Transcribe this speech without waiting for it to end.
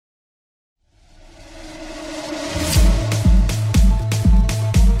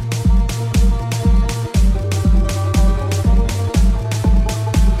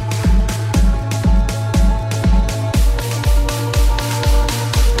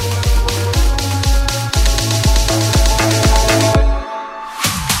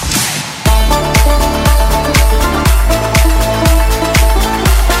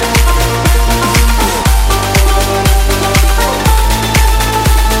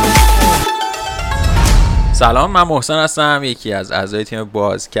سلام، من محسن هستم، یکی از اعضای تیم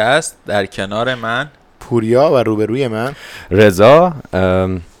بازکست. در کنار من پوریا و روبروی من رضا.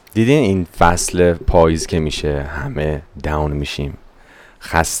 دیدین این فصل پاییز که میشه همه داون میشیم،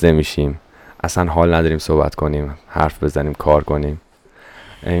 خسته میشیم، اصلا حال نداریم صحبت کنیم، حرف بزنیم، کار کنیم.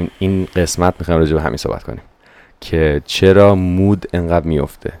 این قسمت میخوایم راجع به همین صحبت کنیم که چرا مود انقدر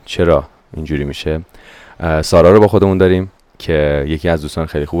میفته، چرا اینجوری میشه. سارا رو با خودمون داریم که یکی از دوستان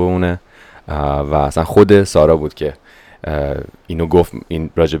خیلی خوبمونه و اصلا خود سارا بود که اینو گفت این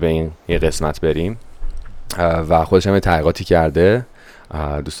راجع به این یه قسمت بریم و خودش هم یه تحقیقاتی کرده.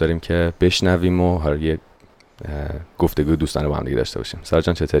 دوست داریم که بشنویم و یه گفتگو دوستانه با هم دیگه داشته باشیم. سارا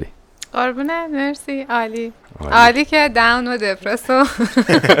جان چطوری؟ قربونه، مرسی، عالی که داون و دپرس و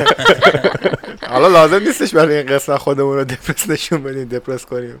حالا لازم نیستش برای این قسمت خودمون رو دپرس نشون بدیم، دپرس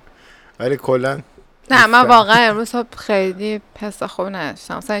کنیم، ولی کلا نه، من واقعا امروز خیلی حس خوب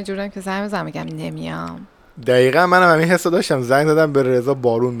نداشتم. مثلا اینجوریه که زنگ بزنم میگم نمیام. دقیقاً منم همین حسو داشتم. زنگ زدم به رضا،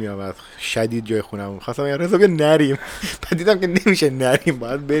 بارون میاد شدید جای خونمون. خواستم بگم رضا بیا نریم، بعد دیدم که نمیشه نریم،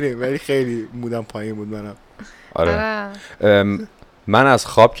 باید بریم، ولی خیلی مودم پایین بود منم. آره. من از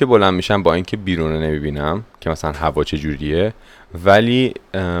خواب که بلند میشم با اینکه بیرون نمیبینم که مثلا هوا چه جوریه، ولی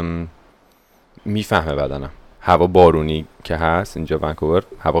میفهمه بدنم. هوا بارونی که هست اینجا ونکوور،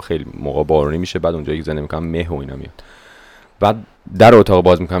 هوا خیلی موقع بارونی میشه، بعد اونجایی که زنده میکنم مه و اینا میاد، بعد در اتاق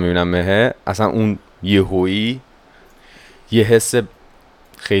باز میکنم میبینم مه، اصلا اون یهویی یه حس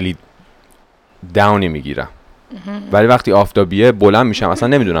خیلی داونی میگیرم. ولی وقتی آفتابیه بلند میشم، اصلا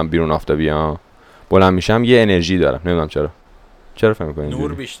نمیدونم بیرون آفتابیه، بلند میشم یه انرژی دارم، نمیدونم چرا فکر میکنی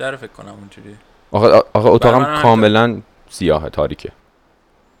نور بیشتر فکر کنم اونجوری. آخه اتاقم کاملا سیاهه، تاریکه.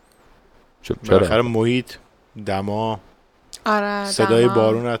 چرا؟ بالاخره محیط، دما، آره، صدای دما.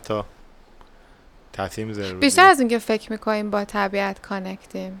 بارون حتی تاثیر میذاره. بیشتر از اینکه فکر میکنیم با طبیعت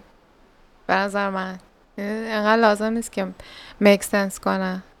کانکتیم به نظر من. انقدر لازم نیست که میک سنس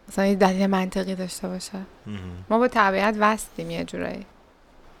کنه، مثلا یه دلیل منطقی داشته باشه. ما با طبیعت وصلیم یه جورایی.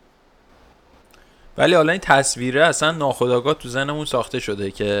 ولی حالا این تصویره اصلا ناخودآگاه تو ذهنمون ساخته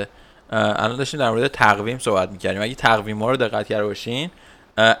شده که الان داشتیم در مورد تقویم صحبت می‌کردیم. اگه تقویم‌ها رو دقت کرده باشین،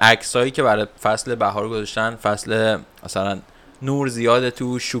 عکسایی که برای فصل بهار گذاشتن، فصل مثلا نور زیاده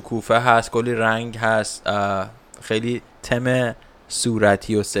تو، شکوفه هست، کلی رنگ هست، خیلی تم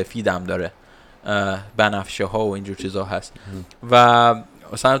صورتی و سفیدم داره، بنفشه ها و اینجور چیزا هست. و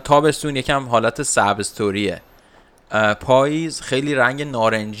مثلا تابستون یکم حالت سبزتوریه، پاییز خیلی رنگ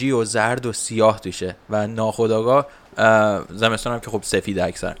نارنجی و زرد و سیاه توشه و ناخودآگاه، زمستون هم که خب سفید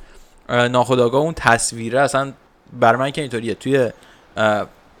اکثر، ناخودآگاه اون تصویره اصلا بر من که اینطوریه، توی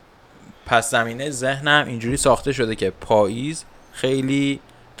پس زمینه ذهنم اینجوری ساخته شده که پاییز خیلی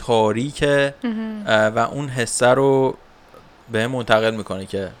تاریکه و اون حسه رو به منتقل میکنه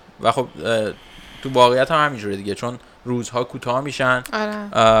که و خب تو واقعیت هم همینجوره دیگه، چون روزها کوتاه میشن،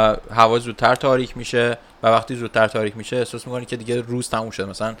 هوا زودتر تاریک میشه و وقتی زودتر تاریک میشه احساس میکنی که دیگه روز تموم شده.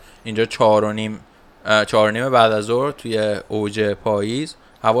 مثلا اینجا 4:30 بعد از ظهر توی اوج پاییز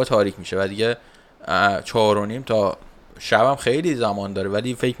هوا تاریک میشه و دیگه 4:30 تا شبم خیلی زمان داره،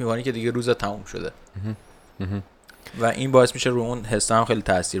 ولی فکر میکنی که دیگه روز تموم شده و این باعث میشه رو اون حس هم خیلی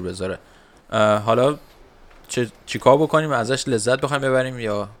تاثیر بذاره. حالا چیکار بکنیم؟ ازش لذت بخوایم ببریم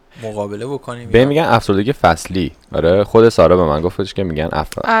یا مقابله بکنیم؟ به میگن افسردگی فصلی. آره، خود سارا به من گفتش که میگن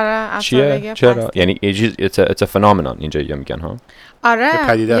افسردگی چرا؟ فصلی. یعنی it's a phenomenon اینجا یا میگن ها. آره، یه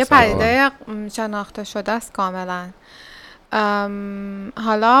پدیده آره. شناخته شده است کاملا.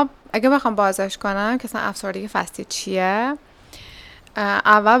 حالا اگه بخوام بازش کنم که اصلا افسردگی فصلی چیه،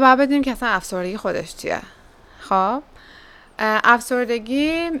 اول باید بدونیم که اصلا افسردگی خودش چیه. خب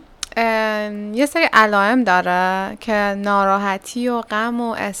افسردگی یه سری علائم داره که ناراحتی و غم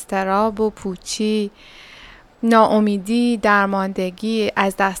و اضطراب و پوچی، ناامیدی، درماندگی،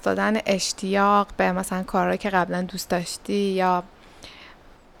 از دست دادن اشتیاق به مثلا کارهایی که قبلا دوست داشتی، یا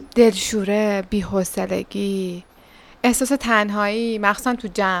دلشوره، بی‌حوصلگی، احساس تنهایی، مخصوصا تو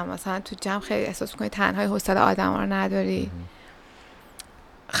جمع. مثلا تو جمع خیلی احساس می‌کنی تنهایی، حوصله آدم‌ها رو نداری.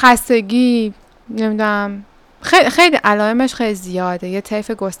 خستگی، نمیدونم، خیلی علائمش خیلی زیاده. یه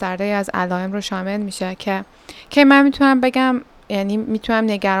طیف گسترده از علائم رو شامل میشه که من میتونم بگم، یعنی میتونم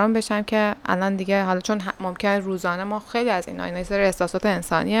نگران بشم که الان دیگه، حالا چون ممکنه روزانه ما خیلی از اینا سر احساسات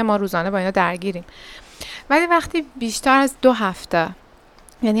انسانیه، ما روزانه با اینا درگیریم، ولی وقتی بیشتر از 2 هفته،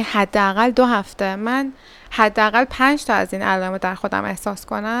 یعنی حداقل 2 هفته، من حداقل 5 تا از این علائم رو در خودم احساس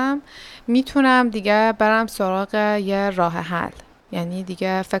کنم، میتونم دیگه برم سراغ یه راه حل. یعنی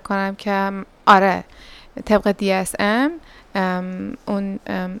دیگه فکر کنم که آره، طبق DSM، اون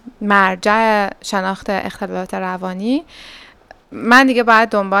مرجع شناخت اختلالات روانی، من دیگه باید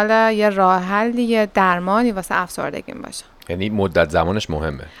دنبال یه راه حل، یه درمانی واسه افسردگیم باشم. یعنی مدت زمانش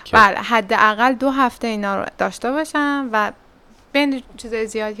مهمه که بله، حداقل 2 هفته اینا رو داشته باشم و بین چیزای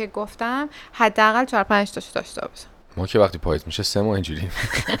زیادی که گفتم حداقل 4-5 تاشو داشته باشم. ما که وقتی پاییز میشه 3 ماه اینجوری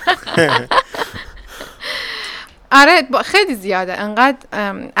آره خیلی زیاده، انقدر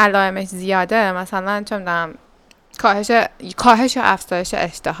علائمش زیاده، مثلا چه می‌دونم کاهش و افزایش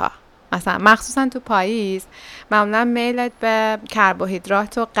اشتها، مثلا مخصوصا تو پاییز معمولا میلت به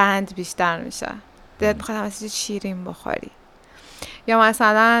کربوهیدرات و قند بیشتر میشه، دلت میخواد همه چیز شیرین بخوری. یا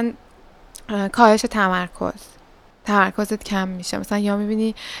مثلا کاهش تمرکزت کم میشه، مثلا یا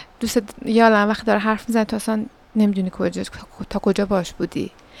میبینی یا الان وقتی داره حرف میزنه تو اصلا نمیدونی تا کجا باش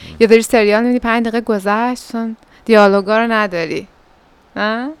بودی، یا داری سریال میبینی 5 دقیقه گذشت اصلا دیالوگا رو نداری،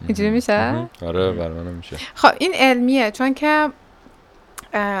 نه اینجوری میشه. آره برای منم میشه. خب این علمیه، چون که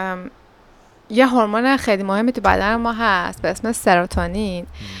یه هورمون خیلی مهمی تو بدن ما هست به اسم سروتونین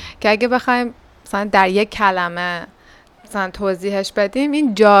که اگه بخوایم مثلا در یک کلمه مثلا توضیحش بدیم،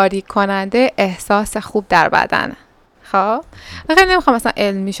 این جاری کننده احساس خوب در بدنه. خب خیلی نمیخوام مثلا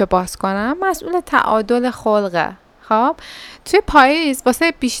علمیشو باز کنم، مسئول تعادل خلقه. خب توی پاییز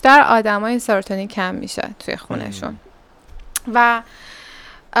واسه بیشتر آدم‌ها این سروتونین کم میشه توی خونشون و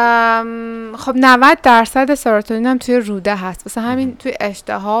خب 90% سروتونین هم توی روده هست، واسه همین توی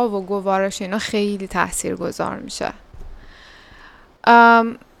اشتها و گوارش اینا خیلی تاثیرگذار میشه.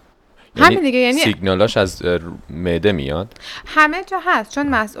 همین دیگه، یعنی سیگنالاش از معده میاد، همه جا هست، چون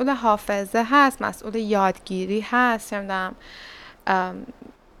مسئول حافظه هست، مسئول یادگیری هست، نمیدونم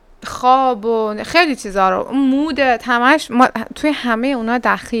خواب و خیلی چیزا رو، مودت همش توی همه اونا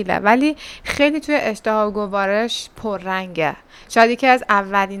دخیله، ولی خیلی توی اشتها و گوارش پررنگه. شاید یکی از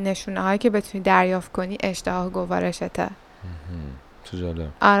اولین نشونه هایی که بتونی دریافت کنی اشتها و گوارشته. چه جالب.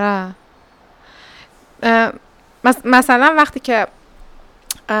 آره مثلا وقتی که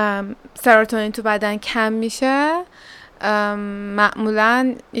سروتونین تو بدن کم میشه،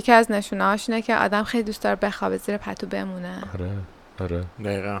 معمولا یکی از نشونه هاش اینه که آدم خیلی دوست داره بخوابه، زیر پتو بمونه. آره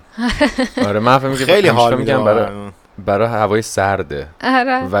دقیقاً. آره من فهمیدم خیلی حال میگم برای هوای سرده.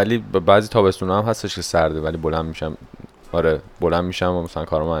 آره. ولی بعضی تابستونا هم هستش که سرده ولی بلند میشم. آره بلند میشم و مثلا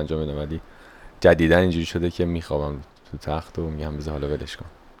کارامو انجام میدم، ولی جدیداً اینجوری شده که میخوابم تو تخت و میگم بذار حالا ولش کن.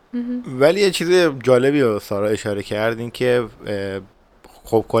 ولی یه چیز جالبی رو سارا اشاره کرد، این که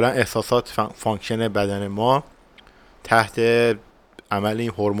خب کلا احساسات فانکشن بدن ما تحت عمل این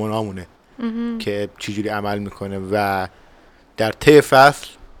هورمونامونه که چجوری عمل میکنه و در طی فصل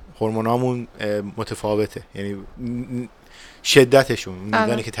هورمونامون متفاوته، یعنی شدتشون،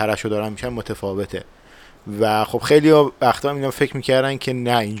 میزانی که ترشح دارن میشن متفاوته و خب خیلی وقتا اینا فکر میکردن که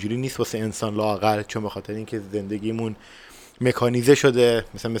نه اینجوری نیست واسه انسان لااقل، چون به خاطر اینکه زندگیمون مکانیزه شده،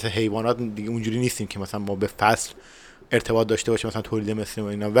 مثل حیوانات دیگه اونجوری نیستیم که مثلا ما به فصل ارتباط داشته باشیم، مثلا تولید مثل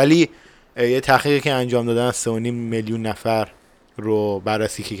اینا. ولی یه تحقیقی که انجام دادن 3.5 میلیون نفر رو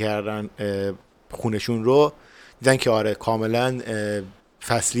بررسی کردن خونشون رو، دیدن که آره کاملا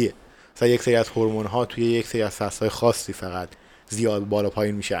فصلیه، مثلا یک سری از هورمون ها توی یک سری از فصل‌های خاصی فقط زیاد بالا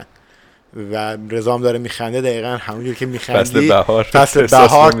پایین میشن و رضام داره میخنده دقیقاً همونجوری که میخندی. فصل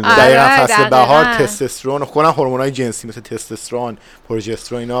بهار دقیقاً فصل بهار تستوسترون و کلا هورمونای جنسی مثل تستوسترون،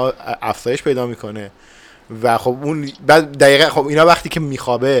 پروژسترون اینا افزایش پیدا میکنه و خب اون بعد دقیقاً خب اینا وقتی که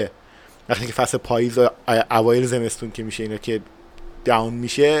میخوابه، وقتی که فصل پاییز و اوایل زمستون که میشه اینا که داون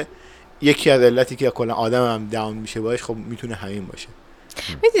میشه، یکی از علتی که کلا آدم هم داون میشه باش خب میتونه همین باشه.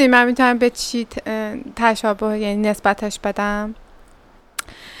 میدونی من میتونم به چی تشابه یعنی نسبتش بدم؟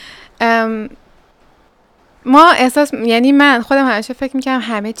 ما یعنی من خودم همیشه فکر میکنم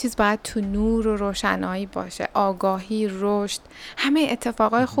همه چیز باید تو نور و روشنایی باشه، آگاهی، رشد، همه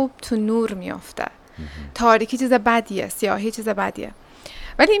اتفاقای خوب تو نور میافته. تاریکی چیز بدیه، سیاهی چیز بدیه.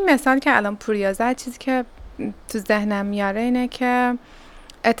 ولی این مثال که الان پوریا زد، چیزی که تو ذهنم میاره اینه که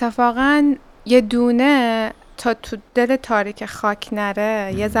اتفاقا یه دونه تا تو دل تاریک خاک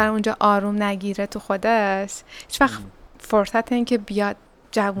نره، یه ذره اونجا آروم نگیره تو خودش، هیچ وقت فرصت این که بیاد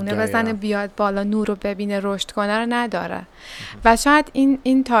جوونه بزنه بیاد بالا نور رو ببینه رشد کنه رو نداره. و شاید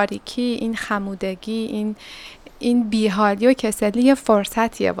این تاریکی، این خمودگی، این بیحالی و کسلی یه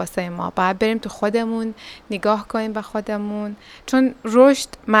فرصتیه واسه ما. باید بریم تو خودمون نگاه کنیم به خودمون، چون رشد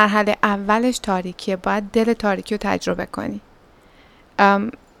مرحله اولش تاریکیه، باید دل تاریکی رو تجربه کنی.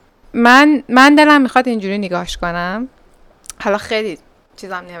 من دلم میخواد اینجوری نگاهش کنم. حالا خیلی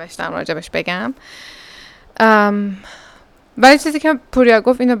چیزام نوشتم راجبش بگم، ولی چیزی که پوریا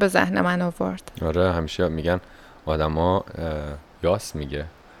گفت اینو به ذهن من آورد. آره همیشه میگن آدما یاس میگه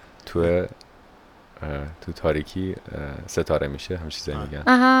تو تو تاریکی ستاره میشه، همین چیزایی میگن.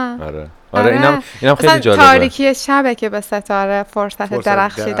 آها. آره اینم خیلی جالبه. تاریکی شبه که به ستاره فرصت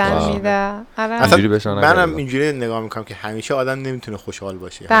درخشیدن میده. آره اینجوری بهشون منم اینجوری نگاه میکنم که همیشه آدم نمیتونه خوشحال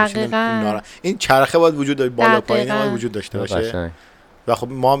باشه. دقیقاً. این چرخه باید وجود داشته، بالا پایین باید وجود داشته باشه. و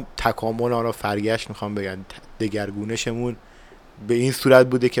خب ما تکامل آن رو فرگشت میخوام بگن دگرگونشمون به این صورت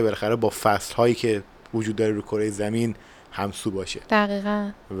بوده که بالاخره با فصل هایی که وجود داره رو کره زمین همسو باشه. دقیقاً.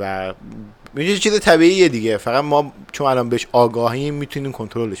 و میشه چیز طبیعیه دیگه، فقط ما چون الان بهش آگاهیم میتونیم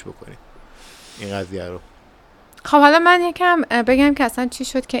کنترلش بکنیم این قضیه رو. خب حالا من یکم بگم که اصلا چی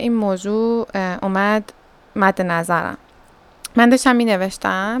شد که این موضوع اومد مد نظرم. من داشتم می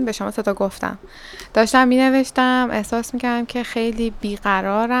نوشتم، به شما تا گفتم داشتم می نوشتم، احساس می کردم که خیلی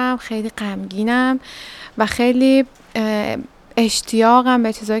بیقرارم، خیلی غمگینم و خیلی اشتیاقم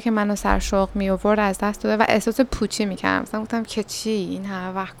به چیزایی که منو سرشوق می آورد از دست داده و احساس پوچی می کردم. مثلا گفتم که چی این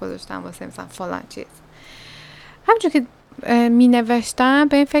همه وقت گذاشتم واسه مثلا فلان چیز. همونجور که می نوشتم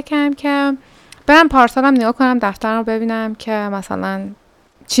به این فکر کردم که برم پارسالم نگاه کنم دفترم رو ببینم که مثلا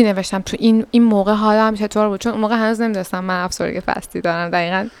چی نوشتم تو این موقع حالم چطور بود، چون اون موقع هنوز نمیدونستم من افسردگی فصلی دارم،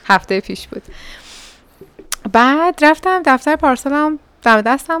 دقیقاً هفته پیش بود. بعد رفتم دفتر پارسالم دم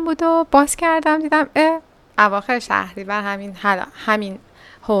دستم بود و باز کردم دیدم اواخر شهریور همین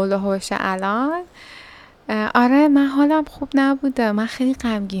حول و حوش الان. آره من حالم خوب نبوده، من خیلی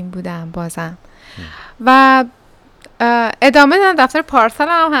غمگین بودم بازم. و ادامه دادم دفتر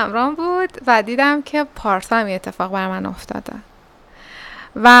پارسالم همراهم بود و دیدم که پارسال این اتفاق بر من افتاده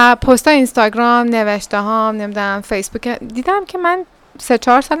و پست‌های اینستاگرام، نوشته هام، نمیدونم فیسبوک، دیدم که من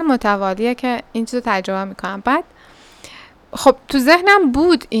 3-4 سال متوالیه که این چیزو تجربه میکنم. بعد خب تو ذهنم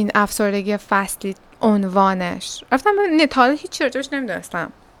بود این افسردگی فصلی عنوانش، رفتم تا حالا هیچ راجعش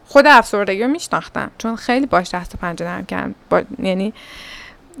نمیدونستم، خود افسردگی رو میشناختم چون خیلی باش دست و پنجه نرم کردم، یعنی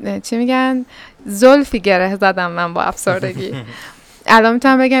چی میگن زلفی گره زدم من با افسردگی. الان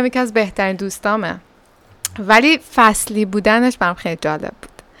میتونم بگم یکی از بهترین دوستامه، ولی فصلی بودنش برام خیلی جالب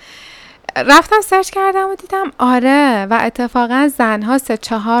بود. رفتم سرچ کردم و دیدم آره و اتفاقا زنها 3-4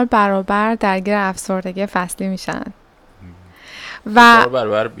 برابر درگیر افسردگی فصلی میشن و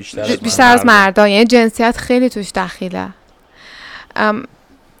بیشتر از مردا، یعنی جنسیت خیلی توش دخیله.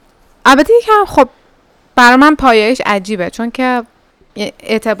 البته یکم خب برای من پایه‌اش عجیبه چون که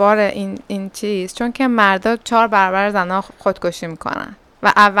اعتبار این چیز، چون که مردا 4 برابر زنها خودکشی میکنن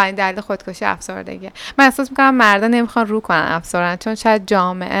و اولین دلیل خودکشی افسردگیه. من احساس میکنم مردا نمیخوان رو کنن افسردن چون شاید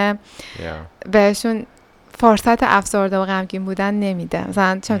جامعه بهشون فرصت افسرده و غمگین بودن نمیده.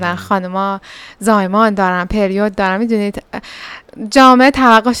 مثلا چه میدونن خانوما زایمان دارن، پریود دارن، میدونید جامعه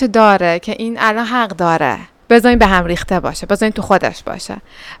توقعش داره که این الان حق داره، بذارین به هم ریخته باشه، بذارین تو خودش باشه،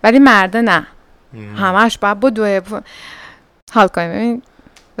 ولی مردا نه، همش باید بدوه حال کنیم. ببین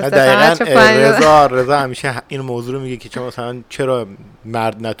دقیقاً رضا همیشه این موضوع رو میگه که چرا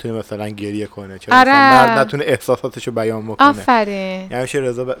مرد نتونه مثلا گریه کنه، چرا مثلا مرد نتونه احساساتشو بیان بکنه. آفرین. یعنی همیشه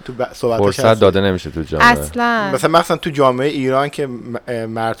رضا تو صحبتش فرصت داده نمیشه تو جامعه اصلا. مثلا تو جامعه ایران که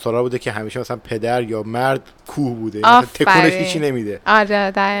مرد سالار بوده که همیشه مثلا پدر یا مرد کوه بوده، تکونش هیچی نمیده.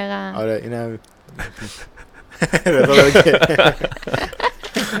 آره دقیقاً. آره اینم رضا داره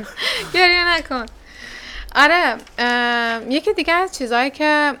گریه نکن. آره یکی دیگه از چیزایی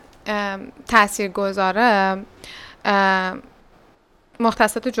که تأثیر گذاره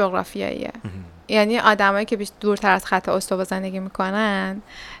مختصات جغرافیاییه. یعنی آدمایی که دورتر از خط استوا زندگی میکنن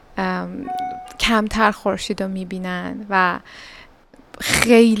کمتر خورشید رو میبینن و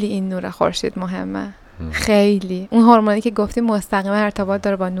خیلی این نور خورشید مهمه. خیلی اون هورمونی که گفتیم مستقیما ارتباط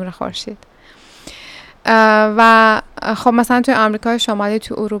داره با نور خورشید. و خب مثلا توی آمریکای شمالی،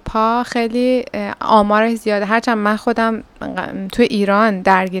 تو اروپا خیلی آمارش زیاده. هرچند من خودم توی ایران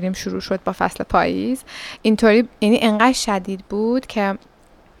درگیریم شروع شد با فصل پاییز، اینطوری یعنی انقدر شدید بود که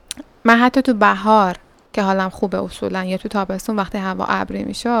من حتی تو بهار که حالم خوبه اصولا یا تو تابستون وقتی هوا ابری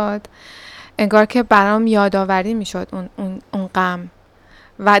میشد انگار که برام یادآوری میشد اون غم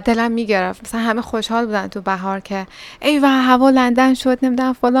و دلم میگرفت. مثلا همه خوشحال بودن تو بهار که ای و هوا لندن شد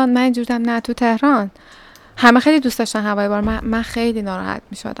نمیدونم فلان، من اینجورم نه تو تهران. همه خیلی دوست داشتن هوای بار، من خیلی ناراحت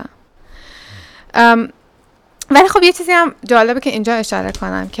میشدم. ولی خب یه چیزی هم جالبه که اینجا اشاره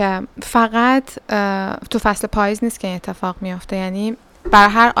کنم که فقط تو فصل پاییز نیست که این اتفاق میفته. یعنی بر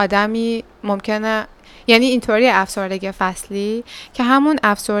هر آدمی ممکنه، یعنی اینطوری افسردگی فصلی که همون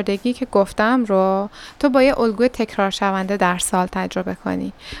افسردگی که گفتم رو تو با یه الگوی تکرار شونده در سال تجربه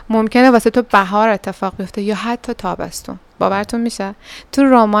کنی. ممکنه واسه تو بهار اتفاق بیفته یا حتی تابستون. باورتون میشه؟ تو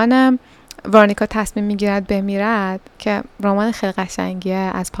رمان ورونیکا تصمیم میگیرد بمیرد که رمان خیلی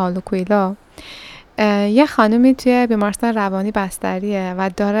قشنگیه از پائولو کوئلو، یه خانومی توی بیمارستان روانی بستریه و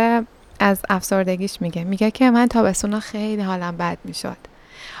داره از افسردگیش میگه که من تابستونا خیلی حالم بد میشد.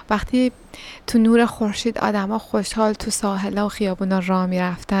 وقتی تو نور خورشید آدما خوشحال تو ساحل و خیابونا راه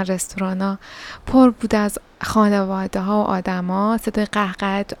میرفتن، رستورانا پر بود از خانواده ها و آدما، صدای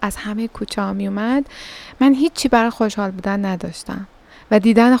قهقه از همه کوچه ها میومد، من هیچی برای خوشحال بودن نداشتم و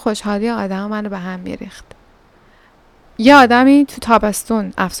دیدن خوشحالی آدما منو به هم میریخت. یه آدمی تو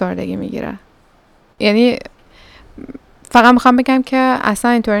تابستون افسردگی میگیره. یعنی فقط میخوام بگم که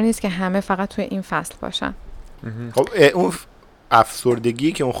اصلا اینطوری نیست که همه فقط توی این فصل باشن. خب اون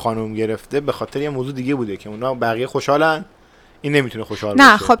افسردگی که اون خانم گرفته به خاطر یه موضوع دیگه بوده که اونا بقیه خوشحالن، این نمیتونه خوشحال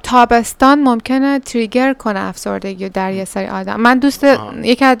باشه. نه خب تابستان ممکنه تریگر کنه افسردگی در یه سری آدم. من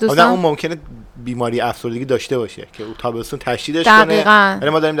یکی از دوستان اون ممکنه بیماری افسردگی داشته باشه که اون تابستون تشدیدش دقیقاً کنه. ولی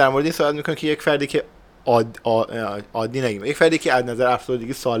ما داریم در مورد این صحبت میکنیم که یک فردی که عادی نگیم، یک فردی که از نظر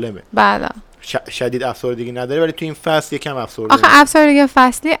افسردگی سالمه، بله شدید افسردگی نداره ولی تو این فصل یکم افسرده. آخه افسردگی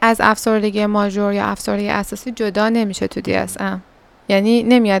فصلی از افسردگی ماژور یا افسردگی اساسی جدا نمیشه تو DSM. یعنی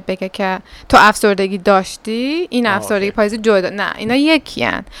نمیاد بگه که تو افسردگی داشتی این افسردگی پاییزی جدا، نه اینا یکی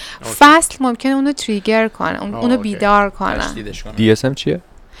هن. فصل ممکنه اونو تریگر کنه، اونو بیدار کنه. DSM چیه؟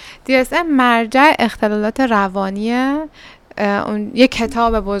 DSM مرجع اختلالات روانیه. اون یک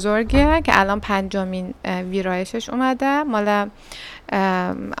کتاب بزرگیه که الان 5مین ویرایشش اومده، مال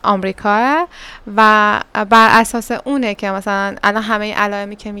آمریکا و بر اساس اونه که مثلا الان همه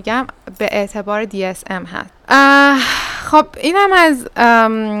علائمی که میگم به اعتبار DSM هست. خب اینم از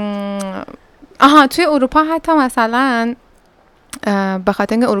توی اروپا حتی مثلا به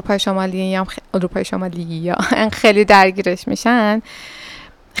خاطر اینکه اروپای شمالی یا خیلی درگیرش میشن،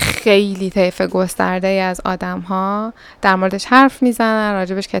 خیلی طیف گسترده ای از آدم ها در موردش حرف میزنن،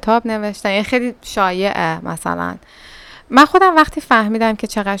 راجبش کتاب نوشتن. این خیلی شایعه. مثلا من خودم وقتی فهمیدم که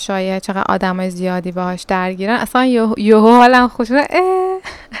چقدر شایعه، چقدر آدمای زیادی باهاش درگیرن، اصلا یهو حالم خوش شد.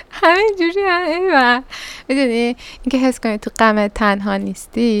 همه جوری هم میدونی اینکه حس کنی تو غم تنها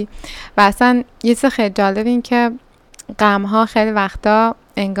نیستی. و اصلا یه چیز خیلی جالب این که غم ها خیلی وقتا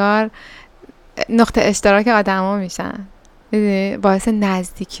انگار نقطه اشتراک آدما میشن، باعث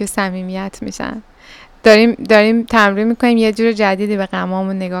نزدیکی و صمیمیت میشن. داریم تمرین میکنیم یه جور جدیدی به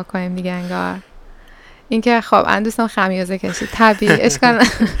غمامون نگاه کنیم دیگه. انگار اینکه خب من دوستم خمیازه کشید طبیعی اشکال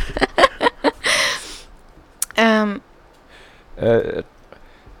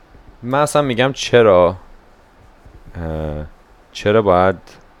من اصلا میگم چرا باید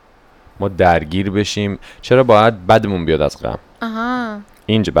ما درگیر بشیم، چرا باید بدمون بیاد از غم.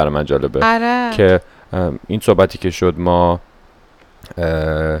 اینجا برای من جالبه. آره. که این صحبتی که شد ما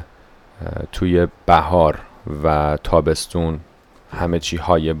توی بهار و تابستون همه چی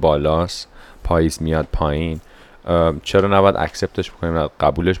های بالاست، پاییز میاد پایین، چرا نباید اکسپتش بکنیم،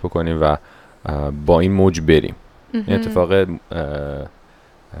 قبولش بکنیم و با این موج بریم. این اتفاق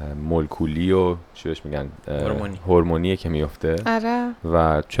مولکولی و چیش میگن هورمونیه که میفته. آره.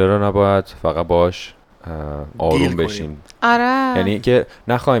 و چرا نباید فقط باش آروم بشیم. آره. یعنی که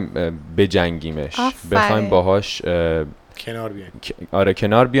نخوایم بجنگیمش، بخوایم باهاش کنار بیایم. آره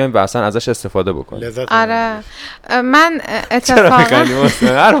کنار بیایم و اصلا ازش استفاده بکنیم. آره. من اتفاقا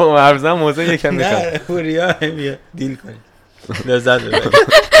هر موقع حرف زدم موضوع یکم میخوام. نه پوریا بیا دیل کنیم. لذت ببریم.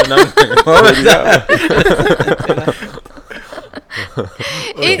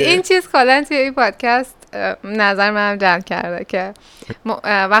 این چیز کلا توی این پادکست نظر منم جلب کرده که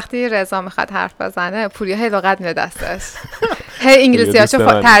وقتی رضا میخواد حرف بزنه پوریا هی لغت میده دستش، هی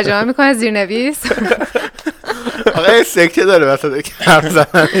انگلیسیاشو ترجمه میکنه زیرنویس. آقا سکته داره وسط حرف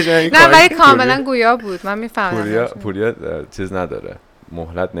زدنش. نه ولی کاملا گویا بود، من میفهمم. پوریا چیز نداره،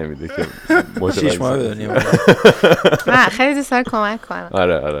 مهلت نمیده که 6 ماه بدونیم. نه خیلی دوست داره کمک کنم.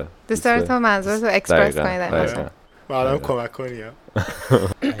 آره دوست داره تو منظورتو اکسپرس کنی دقیقاً. برام کمک کنی.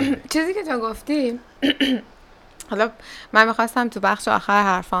 چیزی که تو گفتی حالا من میخواستم تو بخش آخر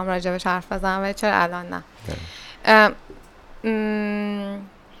حرفام راجبش حرف بزنم ولی چرا الان نه.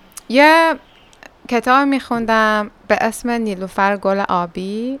 یه کتاب میخوندم به اسم نیلوفر گل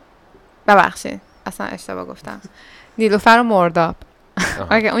آبی، ببخشید اصلا اشتباه گفتم، نیلوفر و مرداب.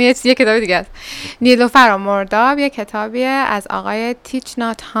 اون یه کتاب دیگه است. نیلوفر و مرداب یه کتابیه از آقای تیچ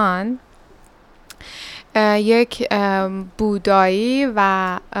نات هان، یک بودایی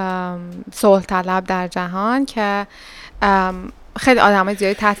و صلح طلب در جهان که خیلی آدمای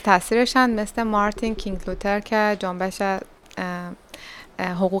زیادی تحت تاثیرشن، مثل مارتین کینگ لوتر که جنبش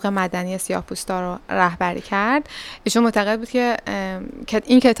حقوق مدنی سیاه‌پوستا رو رهبری کرد. ایشون معتقد بود که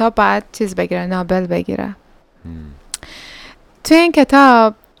این کتاب باید چیز بگیره، نوبل بگیره. توی این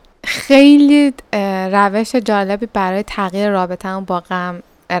کتاب خیلی روش جالبی برای تغییر رابطه‌مون با غم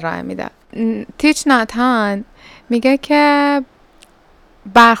ارائه میده. تیچ نات هان میگه که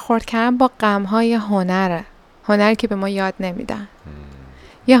برخورد کردن با غم‌های هنره، هنری که به ما یاد نمیدن.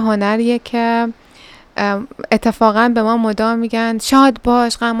 یه هنریه که اتفاقا به ما مدام میگن شاد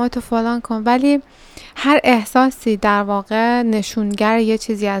باش، غماتو فلان کن، ولی هر احساسی در واقع نشونگر یه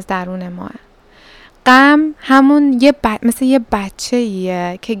چیزی از درون ماه. غم همون مثل یه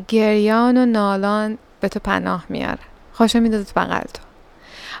بچه‌ایه که گریان و نالان به تو پناه میاره، خوشو میدازه تو بغل تو.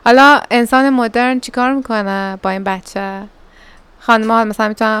 حالا انسان مدرن چیکار میکنه با این بچه؟ خانم‌ها مثلا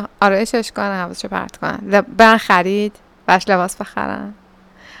میتونن آرایشش کنن، حواسشو پرت کنن، برن خرید، براش لباس بخرن،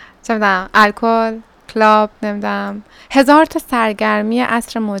 چه میدونم الکل، کلاب، نمیدونم 1000 تا سرگرمی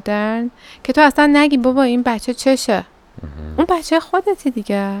عصر مدرن که تو اصلا نگی بابا این بچه چشه، اون بچه خودتی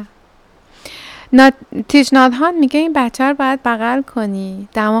دیگه. تیج نادهان میگه این بچه رو باید بغل کنی،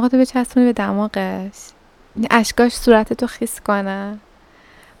 دماغتو بچسبونی به دماغش، اشکاش صورتتو خیس کنه،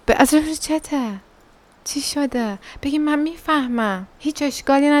 به اصرفش چته، چی شده، بگی من میفهمم، هیچ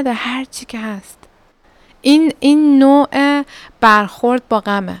اشکالی نداره، هر چی که هست. این نوع برخورد با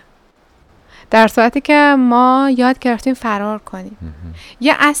غمه، در صورتی که ما یاد گرفتیم فرار کنیم.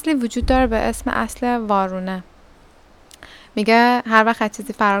 یه اصلی وجود داره به اسم اصل وارونه، میگه هر وقت از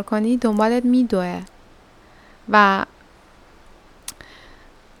چیزی فرار کنی دنبالت میدوه و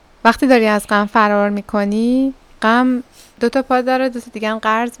وقتی داری از غم فرار میکنی، غم 2 تا پا داره، 2 تا دیگه هم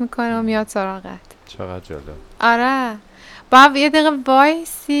قرض میکنه و میاد سراغت. چقدر جالب. آره، باید یه دقیقه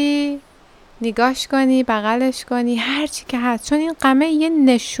وایسی، نگاش کنی، بغلش کنی، هر چی که هست، چون این غمه یه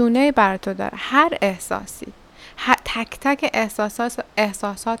نشونه بر تو داره. هر احساسی، تک تک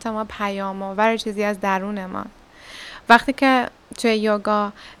احساسات ما پیام آور چیزی از درون ما. وقتی که توی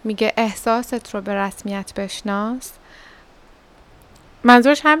یوگا میگه احساست رو به رسمیت بشناس،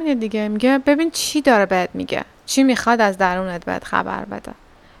 منظورش همینه دیگه، میگه ببین چی داره بهت میگه، چی میخواد از درونت بهت خبر بده.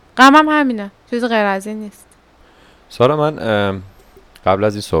 غمم همینه، چیز غیر از این نیست. سارا، من قبل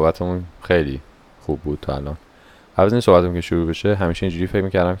از این صحبتمون خیلی خوب بود تا الان. قبل از این صحبتمون که شروع بشه همیشه اینجوری فکر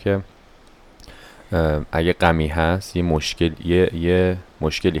میکردم که اگه غمی هست یه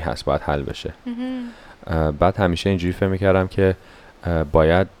مشکلی هست باید حل بشه. بعد همیشه اینجوری فکر میکردم که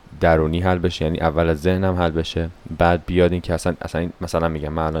باید درونی حل بشه، یعنی اول از ذهنم حل بشه، بعد بیاد این که اصلا مثلا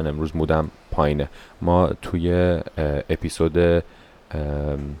میگم من الان امروز مودم پایینه، ما توی اپیزود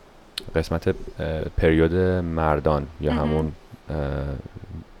قسمت پریود مردان یا همون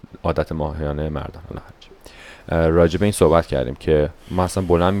عادت ماهیانه مردان راجع به این صحبت کردیم که ما اصلا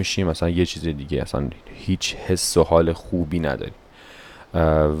بلند میشیم مثلا یه چیز دیگه، اصلا هیچ حس و حال خوبی نداریم.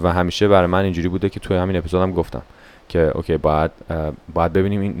 و همیشه برای من اینجوری بوده که توی همین اپیزودم گفتم که اوکی باید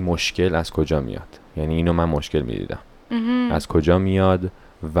ببینیم این مشکل از کجا میاد، یعنی اینو من مشکل میدیدم از کجا میاد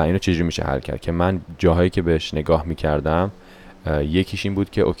و اینو چجوری میشه حل کرد. که من جاهایی که بهش نگاه میکردم یکیش این بود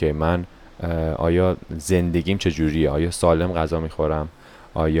که اوکی من آیا زندگیم چجوریه، آیا سالم غذا میخورم،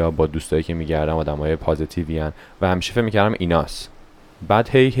 آیا با دوستایی که میگردم آدمای پوزیتیوین، و همیشه فکر میکردم ایناست. بعد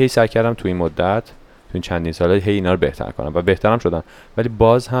هی سعی کردم تو این مدت، تو این چندین ساله هی اینا رو بهتر کنم و بهترم شدم، ولی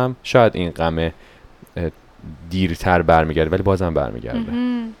باز هم شاید این غم دیرتر برمیگرده ولی بازم برمیگرده.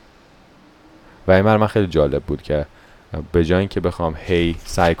 و این من خیلی جالب بود که به جای اینکه بخوام هی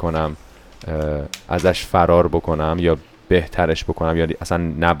سعی کنم ازش فرار بکنم یا بهترش بکنم یا اصلا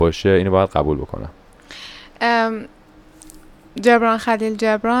نباشه، اینو باید قبول بکنم. جبران خلیل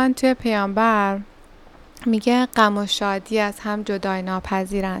جبران توی پیامبر میگه غم و شادی از هم جدای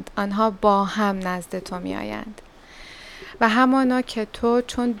ناپذیرند، آنها با هم نزد تو میآیند و همانا که تو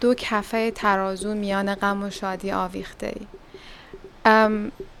چون 2 کفه ترازو میان غم و شادی آویخته ای.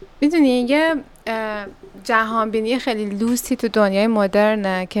 میدونی یه جهانبینی خیلی لوسی تو دنیای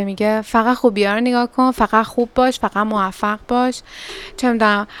مدرنه که میگه فقط خوبی‌ها رو نگاه کن، فقط خوب باش، فقط موفق باش، چه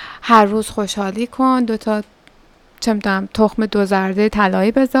میدونم هر روز خوشحالی کن، 2 تا چه میدونم تخم 2 زرده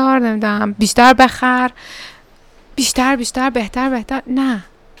طلایی بذار، نمیدونم بیشتر بخر، بیشتر بهتر. نه،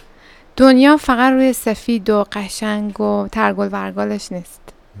 دنیا فقط روی سفید و قشنگ و ترگل ورگلش نیست.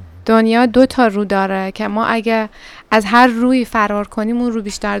 دنیا 2 تا رو داره که ما اگه از هر روی فرار کنیم اون رو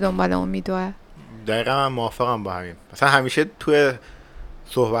بیشتر دنبال اون میدوه. دقیقا من موافقم با همین. مثلا همیشه توی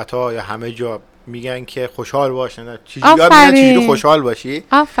صحبت‌ها یا همه جا میگن که خوشحال باش، نه چجوری خوشحال باشی،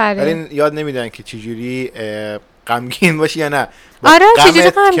 ولی یاد نمیدن که چجوری غمگین باشی یا نه. آره چجوری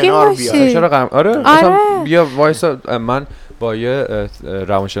غمگین باشی. چرا آره. بیا وایسا، من با یه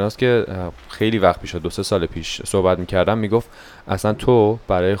روانشناس که خیلی وقت پیش 2-3 سال پیش صحبت میکردم، میگفت اصلا تو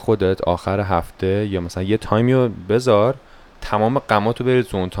برای خودت آخر هفته یا مثلا یه تایمی رو بذار تمام غماتو بریز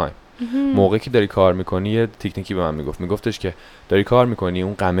تو اون تایم. موقعی که داری کار میکنی، یه تکنیکی به من میگفتش که داری کار میکنی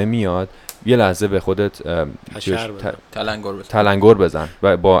اون غمه میاد، یه لحظه به خودت تلنگر بزن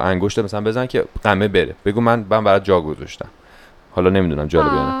و با انگشت مثلا بزن که غمه بره، بگو من برات جا گذاشتم. حالا نمیدونم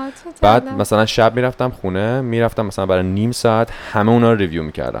جالب یا نه. بعد مثلا شب میرفتم خونه، میرفتم مثلا برای نیم ساعت همه اونا رو ریویو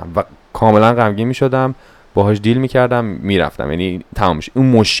میکردم و کاملا غمگین میشدم، باهاش دیل میکردم، میرفتم، یعنی تمام میشه اون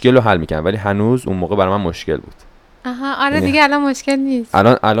مشکل رو حل میکردم. ولی هنوز اون موقع برای من مشکل بود. آره دیگه الان مشکل نیست.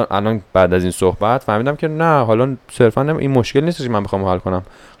 الان بعد از این صحبت فهمیدم که نه، حالا صرفا این مشکل نیست که من بخوام حل کنم.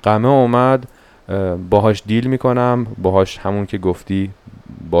 غمه اومد، باهاش دیل میکنم، باهاش همون که گفتی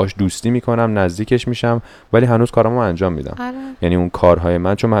باهاش دوستی میکنم، نزدیکش میشم، ولی هنوز کارامو انجام میدم. یعنی اون کارهای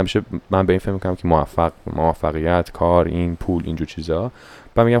من، چون همیشه من به این فکر میکنم که موفقیت، کار، این پول، اینجور چیزا،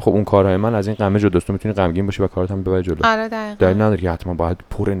 بعد میگم خب اون کارهای من از این غمه جداست، تو میتونی غمگین باشی و کارت هم ببری جلو. آره دقیقاً. دلیل نداره که حتما باید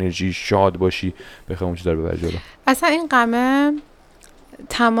پر انرژی، شاد باشی بخوای اون چیزا رو ببری جلو. اصلا این غمه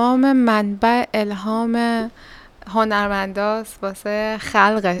تمام منبع الهام هنرمنداست واسه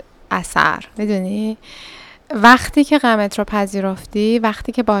خلق اثر. میدونی وقتی که غمت رو پذیرفتی،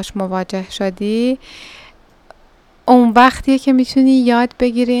 وقتی که باهاش مواجه شدی، اون وقتیه که میتونی یاد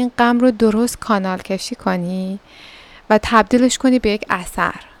بگیری این غم رو درست کانال کشی کنی و تبدیلش کنی به یک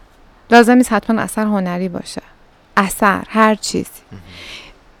اثر. لازم نیست حتما اثر هنری باشه، اثر هر چیزی.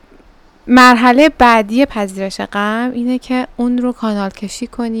 مرحله بعدی پذیرش غم اینه که اون رو کانال کشی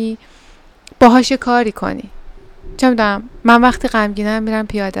کنی، باهاش کاری کنی. چه میدونم، من وقتی غمگینم میرم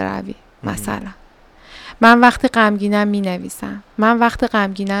پیاده روی مثلا، من وقتی غمگینم مینویسم، من وقتی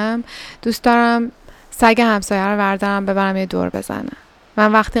غمگینم دوست دارم سگ همسایه رو بردارم ببرم یه دور بزنم،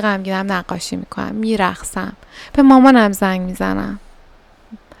 من وقتی غمگینم نقاشی میکنم، میرقصم، به مامانم زنگ میزنم.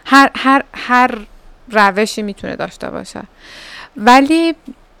 هر روشی میتونه داشته باشه. ولی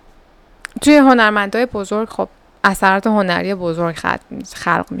توی هنرمندای بزرگ خب اثرات هنری بزرگ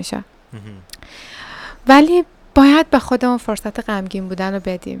خلق میشه، ولی باید به خودمون فرصت غمگین بودن رو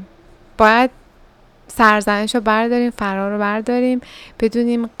بدیم. باید سرزنش رو برداریم، فرار رو برداریم،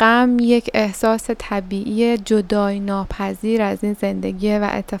 بدونیم غم یک احساس طبیعی جدای ناپذیر از این زندگیه و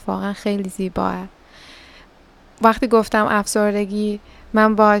اتفاقا خیلی زیباه. وقتی گفتم افسردگی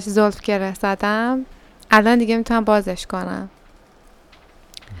من باهاش زلف گره زدم، الان دیگه میتونم بازش کنم.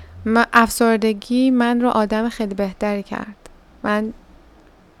 افسردگی من رو آدم خیلی بهتری کرد. من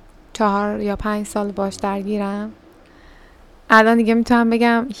 4 یا 5 سال باش درگیرم، الان دیگه میتونم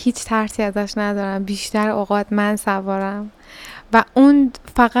بگم هیچ ترسی ازش ندارم، بیشتر اوقات من سوارم. و اون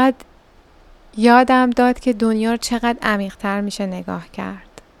فقط یادم داد که دنیا رو چقدر عمیق‌تر میشه نگاه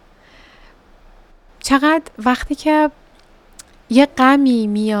کرد. چقدر وقتی که یه غمی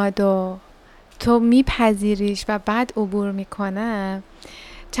میاد و تو میپذیریش و بعد عبور میکنه،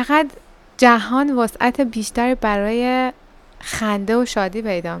 چقدر جهان وسعت بیشتری برای خنده و شادی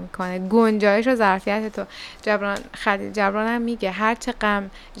پیدا میکنه. گنجایش و ظرفیت تو. خلیل جبران هم میگه هرچه غم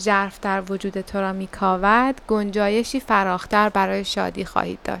ژرف‌تر وجود تو را میکاود، گنجایشی فراختر برای شادی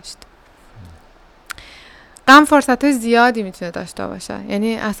خواهید داشت. غم فرصت زیادی میتونه داشته باشه،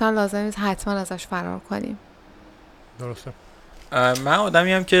 یعنی اصلا لازم نیست حتما ازش فرار کنیم. درسته. من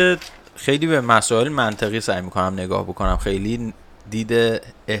آدمیم که خیلی به مسائل منطقی سعی میکنم نگاه بکنم، خیلی دید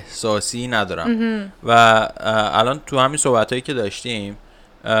احساسی ندارم. و الان تو همین صحبتایی که داشتیم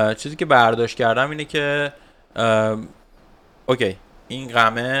چیزی که برداشت کردم اینه که اوکی، این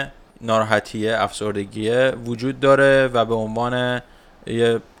غمه، ناراحتیه، افسردگیه وجود داره و به عنوان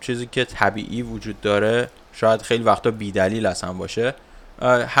یه چیزی که طبیعی وجود داره، شاید خیلی وقتا بی‌دلیل اصلا باشه،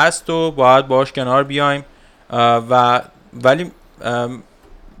 هست و باید باش کنار بیایم. ولی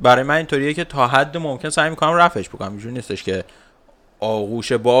برای من اینطوریه که تا حد ممکن سعی میکنم رفعش بکنم. اینجوری نیستش که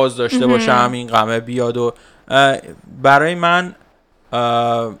آغوش باز داشته باشم این غمه بیاد. و برای من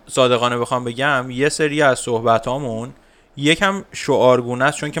صادقانه بخوام بگم یه سری از صحبتامون یکم شعارگونه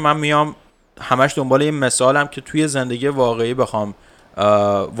است، چون که من میام همش دنبال یه مثالم که توی زندگی واقعی بخوام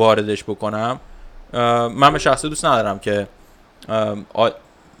واردش بکنم. من به شخصه دوست ندارم که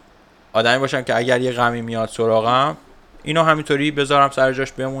آدمی باشم که اگر یه غمی میاد سراغم اینو همینطوری بذارم سر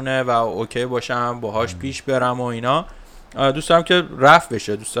جاش بمونه و اوکی باشم باهاش پیش برم و اینا. دوست دارم که رفع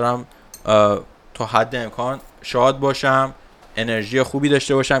بشه، دوست دارم تا حد امکان شاد باشم، انرژی خوبی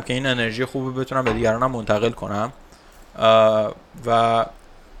داشته باشم که این انرژی خوبی بتونم به دیگرانم منتقل کنم. و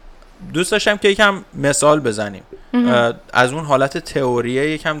دوست داشتم که یکم مثال بزنیم، از اون حالت تئوریه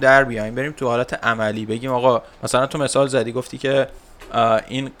یکم در بیایم، بریم تو حالت عملی، بگیم آقا مثلا تو مثال زدی، گفتی که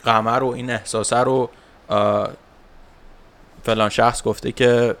این غمه رو، این احساسه رو فلان شخص گفته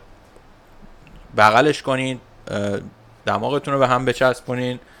که بغلش کنین، دماغتون رو به هم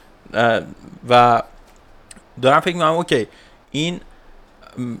بچسبونین. و دارم فکر می‌کنم اوکی این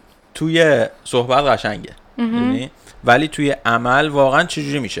توی صحبت قشنگه، ولی توی عمل واقعا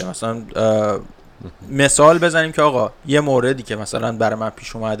چجوری میشه؟ مثلا مثال بزنیم که آقا یه موردی که مثلا برای من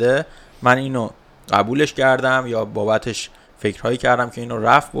پیش اومده، من اینو قبولش کردم یا بابتش فکرهایی کردم که اینو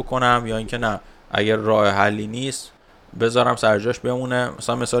رفع بکنم، یا اینکه نه اگر راه حلی نیست بذارم سر جاش بمونه.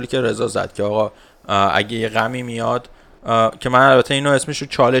 مثلا مثالی که رضا زد که آقا اگه یه غمی میاد، که من البته اینو اسمش رو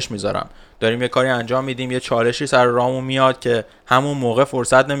چالش میذارم، داریم یه کاری انجام میدیم، یه چالشی سر راهمون میاد که همون موقع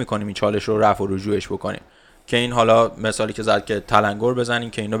فرصت نمیکنیم این چالش رو رفع و رجوعش بکنیم، که این حالا مثالی که زد که تلنگر بزنیم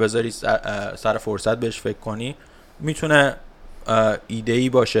که اینو بذاری سر فرصت بهش فکر کنی، میتونه ایده‌ای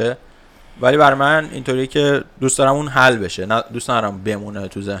باشه. ولی برای من اینطوریه که دوست دارم اون حل بشه، نه دوست دارم بمونه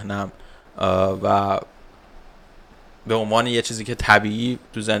تو ذهنم و به عنوان یه چیزی که طبیعی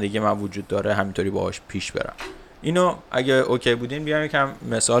تو زندگی من وجود داره همینطوری باهاش پیش برم. اینو اگه اوکی بودین بیام یکم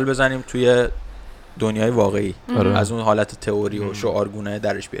مثال بزنیم توی دنیای واقعی، از اون حالت تئوری و شعارگونه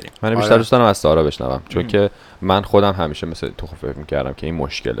درش بیاریم. من بیشتر دوست دارم از سارا بشنوم، چون که من خودم همیشه مثل تو فکر می‌کردم که این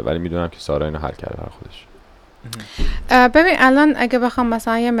مشکله، ولی میدونم که سارا اینو حل کرده برای خودش. ببین الان اگه بخوام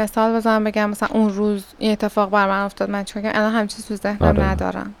مثلا یه مثال بزنم بگم مثلا اون روز این اتفاق بر من افتاد، من چون که الان همین چیز تو ذهنم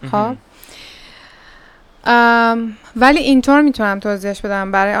ندارم. خب ولی اینطور میتونم توضیحش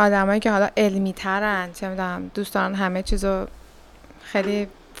بدم برای آدمایی که حالا علمی ترن، چه میدونم دوست دارن همه چیزو خیلی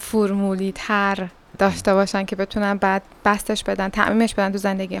فرمولی تر داشته باشن که بتونن بعد بستش بدن، تعمیمش بدن تو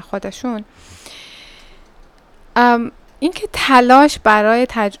زندگی خودشون. این که تلاش برای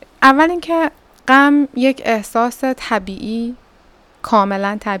اول اینکه غم یک احساس طبیعی،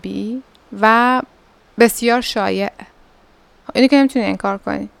 کاملا طبیعی و بسیار شایع، اینو که نمیتونی انکار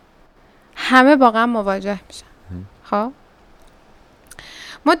کنی، همه با غم مواجه میشن. خب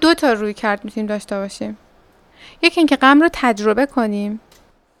ما 2 تا روی کرد میتونیم داشته باشیم، یکی اینکه غم رو تجربه کنیم،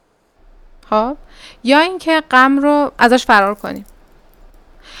 خب، یا اینکه غم رو ازش فرار کنیم.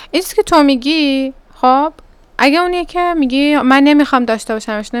 این چیزی که تو میگی، خب اگه اونیه که میگی من نمیخوام داشته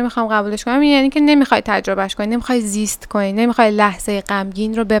باشمش، نمیخوام قبولش کنم، یعنی که نمیخوای تجربهش کنی، نمیخوای زیست کنی، نمیخوای لحظه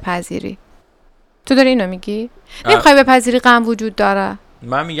غمگین رو بپذیری. تو داری اینو میگی؟ نمیخوای بپذیری غم وجود داره.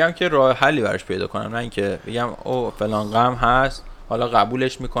 من میگم که راه حلی براش پیدا کنم، نه اینکه بگم او فلان غم هست حالا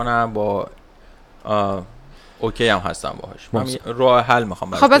قبولش میکنم با اوکی هم هستم باهاش. من راه حل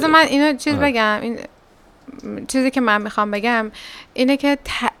میخوام براش. خب بذار من اینو چیز بگم، این چیزی که من میخوام بگم اینه که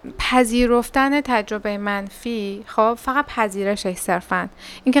پذیرفتن تجربه منفی، خب فقط پذیرشش صرفاً،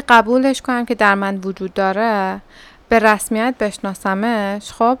 اینکه قبولش کنم که در من وجود داره، به رسمیت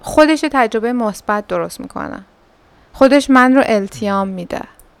بشناسمش، خب خودش تجربه مثبت درست میکنه، خودش من رو التیام میده.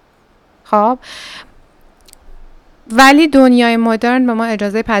 خب ولی دنیای مدرن به ما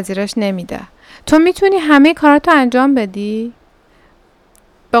اجازه پذیرش نمیده. تو میتونی همه کاراتو انجام بدی،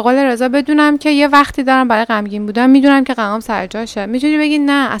 به قول رضا بدونم که یه وقتی دارم برای غمگین بودن، میدونم که غمم سر جاشه، میتونی بگی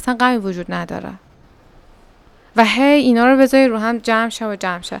نه اصلا غمی وجود نداره و هی اینا رو بذاری رو هم جمع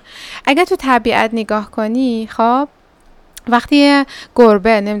شه. اگه تو طبیعت نگاه کنی، خب وقتی یه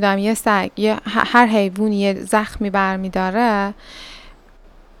گربه، نمیدونم یه سگ، یه هر حیوانی یه زخمی برمیداره،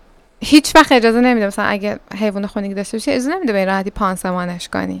 هیچ وقت اجازه نمیده، مثلا اگه حیوان خونگی داشته باشه اجازه نمیده به این راحتی پانسمانش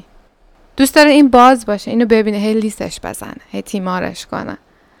کنی. دوست داره این باز باشه، اینو ببینه، هی لیسش بزنه، هی تیمارش کنه.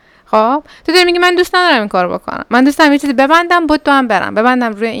 خب تو داری میگی من دوست ندارم این کارو بکنم، من دوست دارم یه چیزی ببندم بدوام برم،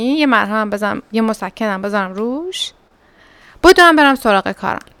 ببندم روی این، یه مرهم بزنم، یه مسکنم بذارم روش، بدوام برم سراغ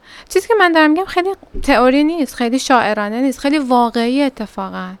کارم. چیزی که من دارم میگم خیلی تئوری نیست، خیلی شاعرانه نیست، خیلی واقعی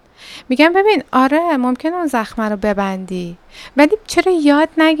اتفاقا. میگم ببین آره ممکنه اون زخمه رو ببندی، ولی چرا یاد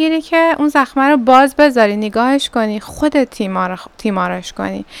نگیری که اون زخمه رو باز بذاری، نگاهش کنی، خودت تیمارش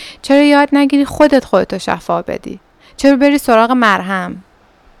کنی؟ چرا یاد نگیری خودت خودتو شفا بدی؟ چرا بری سراغ مرهم؟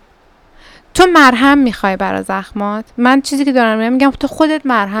 تو مرهم میخوای برای زخمات؟ من چیزی که دارم میگم تو خودت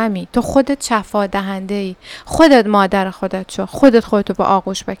مرهمی، تو خودت شفا دهنده ای، خودت مادر خودت شو، خودت خودتو با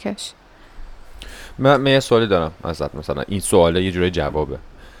آغوش بکش. من یه سوالی دارم ازت، مثلا این سواله یه جوری جوابه.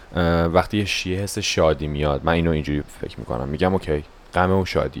 وقتی یه شیعه حس شادی میاد، من اینو اینجوری فکر میکنم، میگم اوکی غم و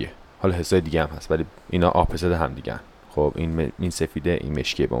شادیه، حالا حسای دیگه هم هست ولی اینا اپوزیت هم دیگه. خب این سفیده این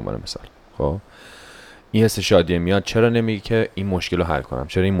مشکیه به عنوان مثال. خب این حس شادی میاد، چرا نمیگی که این مشکل رو حل کنم؟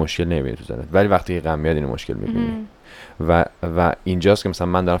 چرا این مشکل نمیاد تو ذهنت؟ ولی وقتی غم میاد این مشکل میبینی و اینجاست که مثلا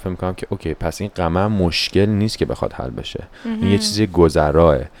من دارم فکر میکنم که اوکی پس این غم مشکل نیست که بخواد حل بشه، این یه چیزی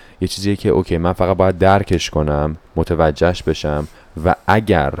گذراه، یه چیزیه که اوکی من فقط باید درکش کنم، متوجهش بشم و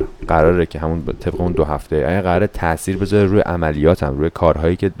اگر قراره که همون طبق اون 2 هفته اگر قراره تاثیر بذاره روی عملیاتم، روی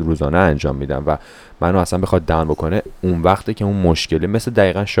کارهایی که روزانه انجام میدم و منو اصلا بخواد داون بکنه، اون وقته که اون مشکلی مثل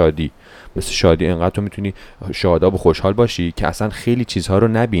دقیقاً شادی، مثل شادی اینقدر تو میتونی شاداب و خوشحال باشی که اصلا خیلی چیزها رو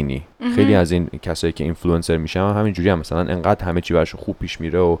نبینی. خیلی از این کسایی که اینفلوئنسر میشن همین جوری هم، مثلا انقدر همه چی براشون خوب پیش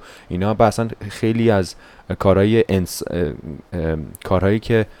میره و اینا، اصلا خیلی از کارهایی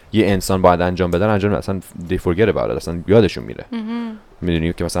که یه انسان باید انجام بده انجام اصلا دی فورگت about it، اصلا یادشون میره.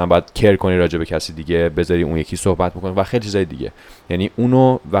 میدونی که مثلا باید کیر کنی راجع به کسی دیگه، بذاری اون یکی صحبت بکنه و خیلی چیزای دیگه. یعنی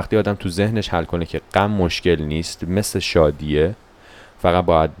اونو وقتی آدم تو ذهنش حل کنه که غم مشکل نیست، مثل شادیه، فقط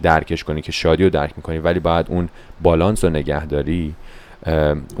باید درکش کنی که شادی رو درک میکنی، ولی باید اون بالانس رو نگه داری.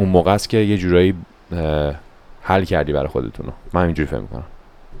 اون موقع است که یه جورایی حل کردی برای خودتونو. من اینجوری فکر میکنم.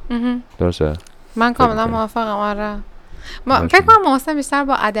 درسته؟ من کاملا موافقم. آره فکر کنم محسن بیشتر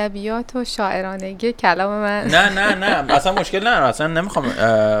با ادبیات و شاعرانگی کلام من نه اصلا مشکل ندارم، اصلا نمیخوام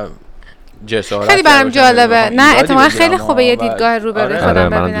جسارت. خیلی برام جالبه. نه اتفاقا خیلی خوبه یه دیدگاه رو به خودم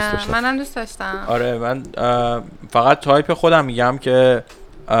ببینم. منم دوست داشتم. آره من فقط تایپ خودم میگم که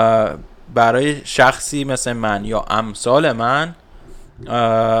برای شخصی مثل من یا امثال من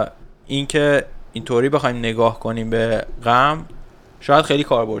این که اینطوری بخوایم نگاه کنیم به غم شاید خیلی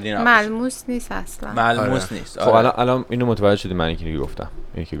کاربردی نباشه. ملموس نیست اصلا. ملموس نیست. خب الان اینو متوجه شدی من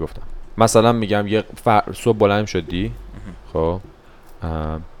اینکه گفتم. مثلا میگم یه صبح بلند شدی، خب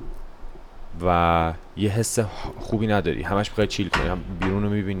و یه حس خوبی نداری، همش بخوای چیل کنی، هم بیرون رو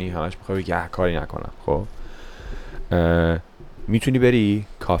میبینی، همش بخوای بگی کاری نکنم، خب میتونی بری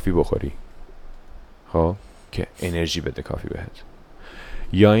کافی بخوری، خب که انرژی بده کافی بهت.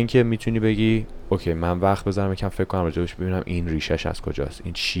 یا اینکه میتونی بگی اوکی من وقت بذارم یکم فکر کنم راجعش، ببینم این ریشش از کجاست،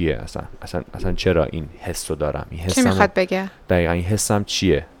 این چیه، اصلا چرا این حسو دارم، این حسم چی میخواد بگه دقیقاً، این حسم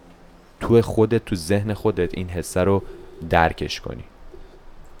چیه، تو خودت، تو ذهن خودت این حس رو درکش کنی.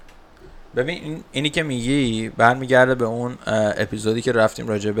 ببین اینی که میگی برمیگرده به اون اپیزودی که رفتیم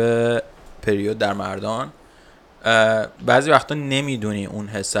راجع به پریود در مردان. بعضی وقتا نمیدونی اون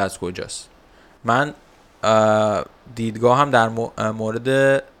حس از کجاست. من دیدگاه هم در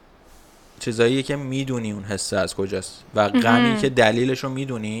مورد چیزاییه که میدونی اون حس از کجاست و غمی که دلیلشو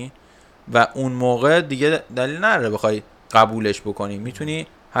میدونی و اون موقع دیگه دلیل نداره بخوای قبولش بکنی. میتونی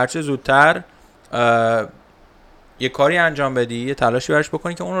هرچه زودتر یه کاری انجام بدی، یه تلاشی برش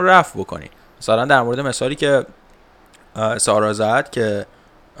بکنی که اون رو رفع بکنی. مثلا در مورد مثالی که سارا زد که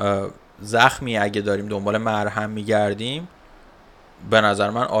زخمی اگه داریم دنبال مرهم میگردیم، به نظر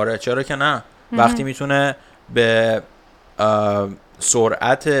من آره، چرا که نه. وقتی میتونه به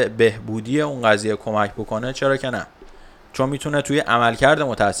سرعت بهبودی اون قضیه کمک بکنه، چرا که نه، چون میتونه توی عملکرد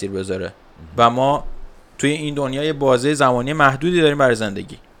ما تاثیر بذاره و ما توی این دنیا یه بازه زمانی محدودی داریم برای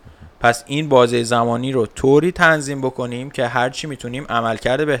زندگی. پس این بازه زمانی رو طوری تنظیم بکنیم که هرچی میتونیم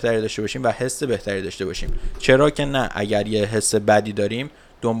عملکرد بهتری داشته باشیم و حس بهتری داشته باشیم. چرا که نه، اگر یه حس بدی داریم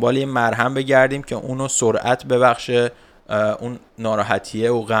دنبال یه مرهم بگردیم که اونو سرعت ببخشه، اون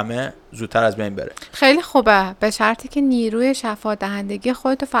ناراحتیه و غمه زودتر از بین بره. خیلی خوبه، به شرطی که نیروی شفا دهندگی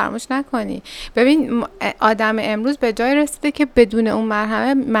خودتو فراموش نکنی. ببین آدم امروز به جای رسیده که بدون اون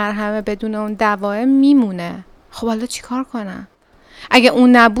مرهمه بدون اون دوا میمونه. خب حالا چیکار کنم؟ اگه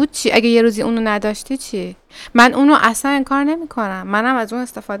اون نبود چی؟ اگه یه روزی اونو نداشتی چی؟ من اونو اصلا انکار نمی کنم، منم از اون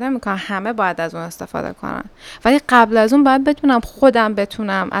استفاده میکنم، همه باید از اون استفاده کنن، ولی قبل از اون باید خودم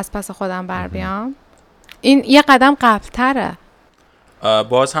بتونم از پس خودم بر بیام. این یه قدم قبل‌تره.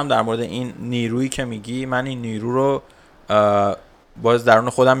 باز هم در مورد این نیرویی که میگی، من این نیرو رو باز درون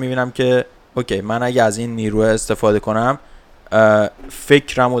خودم میبینم که اوکی، من اگه از این نیرو استفاده کنم،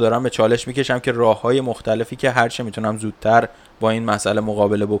 فکرمو دارم به چالش میکشم که راههای مختلفی که هرچه میتونم زودتر با این مسئله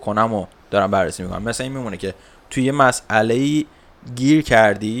مقابله بکنم و دارم بررسی میکنم. مثلا این میمونه که توی یه مسئله‌ای گیر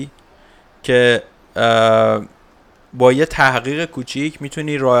کردی که با یه تحقیق کوچیک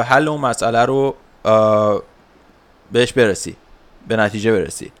میتونی راه حل اون مسئله رو بهش برسی، به نتیجه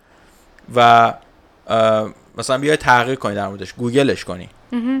برسی و مثلا بیای تحقیق کنی در موردش، گوگلش کنی،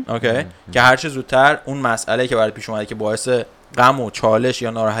 اوکی، که هر چه زودتر اون مسئله که برات پیش اومده که باعث غم و چالش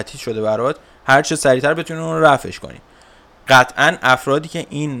یا ناراحتی شده برات، هر چه سریعتر بتونی اون رو رفعش کنی. قطعا افرادی که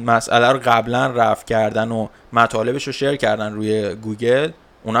این مسئله رو قبلا رفع کردن و مطالبش رو شیر کردن روی گوگل،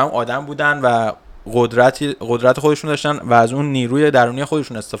 اونا هم آدم بودن و قدرت خودشون داشتن و از اون نیروی درونی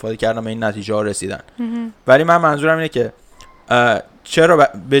خودشون استفاده کردن به این نتیجه ها رسیدن. ولی من منظورم اینه که چرا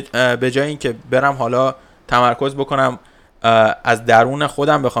به جای این که برم حالا تمرکز بکنم از درون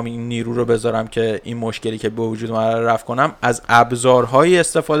خودم بخوام این نیرو رو بذارم که این مشکلی که به وجود اومده رو رفع کنم، از ابزارهایی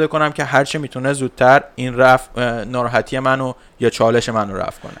استفاده کنم که هرچه میتونه زودتر این ناراحتی منو یا چالش منو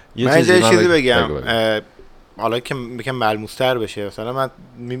رفع کنه. من یه چیزی بگم. حالا که میگم ملموس‌تر بشه، مثلا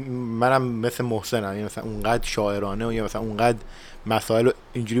منم مثل محسنم، یعنی مثلا اونقدر شاعرانه و یا مثلا اونقدر مسائل رو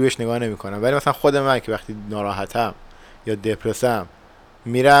اینجوری بهش نگاه نمی‌کنم، ولی مثلا خود من که وقتی ناراحتم یا دپرسم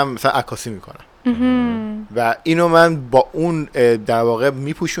میرم مثلا عکاسی میکنم و اینو من با اون در واقع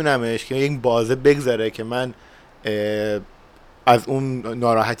میپوشونمش که یک بازه بگذره که من از اون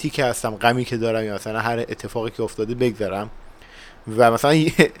ناراحتی که هستم، غمی که دارم یا مثلا هر اتفاقی که افتاده بگذرم. و مثلا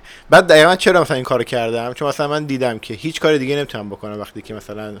بعد دقیقاً چرا مثلا این کارو کردم؟ چون مثلا من دیدم که هیچ کار دیگه نمیتونم بکنم وقتی که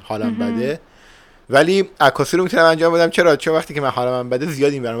مثلا حالم بده، ولی عکاسی رو میتونم انجام بدم. چرا؟ چون وقتی که من حالم بده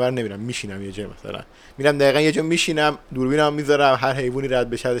زیاد این برابر نمیرم، میشینم یه جای، مثلا میرم دقیقاً یه جا میشینم، دوربینم میذارم، هر حیوانی رد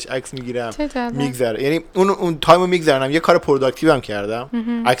بشه ازش عکس میگیرم، میگذره. یعنی اون تایمو میگذرونم. یه کار پروداکتیو هم کردم،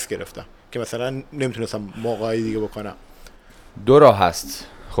 عکس گرفتم که مثلا نمیتونستم موقعی دیگه بکنم. دو راه هست.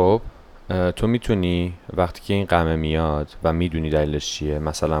 خب تو میتونی وقتی که این غم میاد و میدونی دلیلش چیه،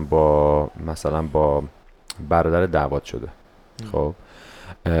 مثلا با برادر دعوات شده، خب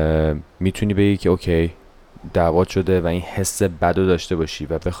میتونی بگی که اوکی دعوات شده و این حس بدو داشته باشی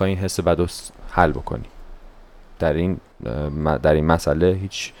و بخوای این حس بدو حل بکنی. در این مسئله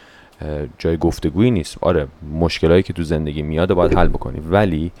هیچ جای گفتگویی نیست. آره مشکلایی که تو زندگی میاد باید حل بکنی،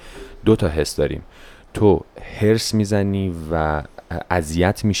 ولی دو تا حس داریم. تو هرس میزنی و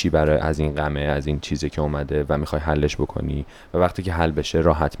اذیت میشی برای از این غمه، از این چیزی که اومده و میخوای حلش بکنی و وقتی که حل بشه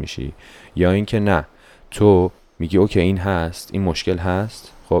راحت میشی، یا اینکه نه تو میگی اوکی این هست، این مشکل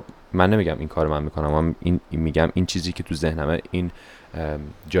هست. خب من نمیگم این کار من میکنم، من میگم این چیزی که تو ذهنمه، این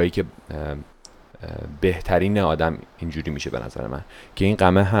جایی که بهترین آدم اینجوری میشه به نظر من که این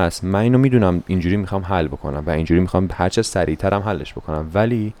غمه هست، من اینو میدونم اینجوری میخوام حل بکنم و اینجوری میخوام هرچه سریعترم حلش بکنم،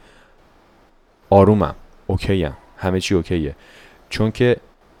 ولی آرومم، اوکیم، همه چی اوکیه. چون که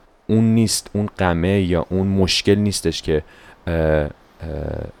اون نیست، اون غمه یا اون مشکل نیستش که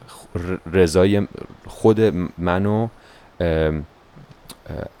رضای خود منو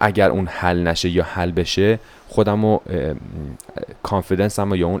اگر اون حل نشه یا حل بشه خودمو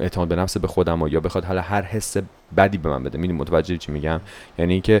کانفیدنسمو یا اون اعتماد به نفس به خودمو یا بخواد حالا هر حس بدی به من بده. میدونی متوجه چی میگم؟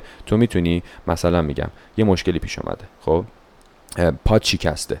 یعنی اینکه تو میتونی مثلا میگم یه مشکلی پیش اومده، خب پات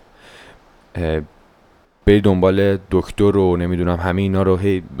شکسته، بری دنبال دکتر رو نمیدونم همه اینا رو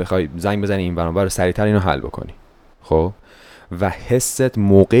هی بخوای زنگ بزنی این برام برای سریعتر اینو حل بکنی، خب و حست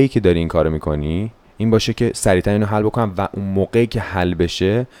موقعی که داری این کارو میکنی این باشه که سریعتر اینو حل بکنم و اون موقعی که حل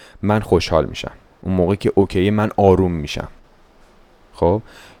بشه من خوشحال میشم، اون موقعی که اوکی من آروم میشم. خب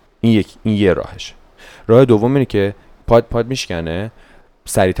این یه راهش. راه دوم اینه که پاد میشکنه،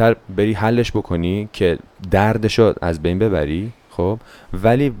 سریعتر بری حلش بکنی که دردشو از بین ببری، خب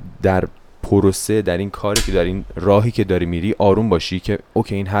ولی در پروسه، در این کاری که داری، این راهی که داری میری آروم باشی که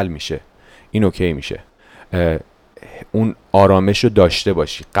اوکی این حل میشه، این اوکی میشه، اون آرامش رو داشته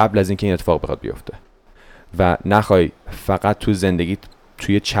باشی قبل از اینکه این اتفاق بخواد بیفته و نخوای فقط تو زندگیت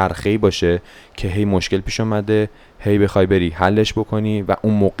توی چرخه‌ای باشه که هی مشکل پیش اومده هی بخوای بری حلش بکنی و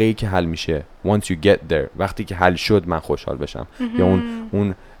اون موقعی که حل میشه once you get there، وقتی که حل شد من خوشحال بشم یا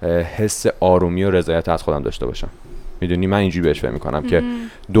اون حس آرومی و رضایت از خودم داشته باشم. میدونی من اینجوری بهش فکر میکنم که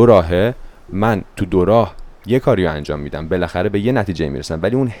دو راهه، من تو دو راه یه کاریو انجام میدم بالاخره به یه نتیجه میرسم،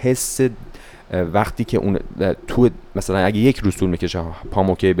 ولی اون حس وقتی که اون تو مثلا اگه یک روز طول میکشه پام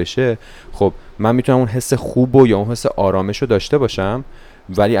اوکی بشه، خب من میتونم اون حس خوبو یا اون حس آرامشو داشته باشم،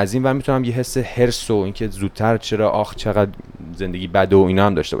 ولی از این ور میتونم یه حس هرس و اینکه زودتر چرا چقدر زندگی بده و اینا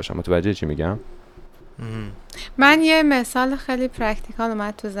هم داشته باشم. متوجه چی میگم؟ من یه مثال خیلی پرکتیکال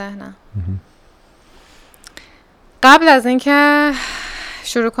اومد تو ذهنم. قبل از اینکه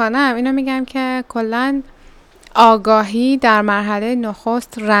شروع کنم اینو میگم که کلاً آگاهی در مرحله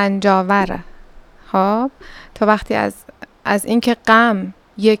نخست رنجاوره. خب تو وقتی از اینکه غم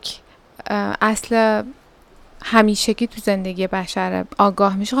یک اصل همیشگی تو زندگی بشره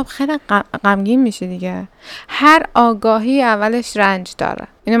آگاه میشه، خب خیلی غمگین میشه دیگه. هر آگاهی اولش رنج داره.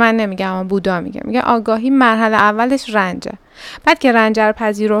 اینو من نمیگم، اما بودا میگه آگاهی مرحله اولش رنجه. بعد که رنج رو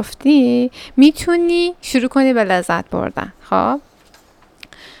پذیرفتی میتونی شروع کنی به لذت بردن. خب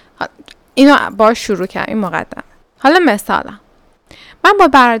اینو باش شروع کردم، این مقدم. حالا مثلا من با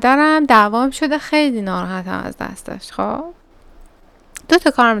برادرم دعوام شده، خیلی ناراحتم از دستش. خب 2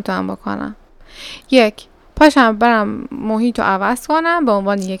 تا کار میتونم بکنم. یک، پاشم برم محیط رو عوض کنم به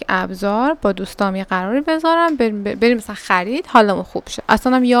عنوان یک ابزار، با دوستام یه قراری بذارم بریم مثلا خرید، حالمون خوب شه.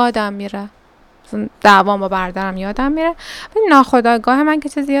 اصلا هم یادم میره، مثلا دعوام با برادرم یادم میره، ولی ناخودآگاه من که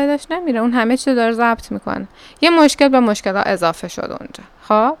چیزی یادش نمیره، اون همه چیز داره ضبط میکنه. یه مشکل به مشکل‌ها اضافه شد اونجا.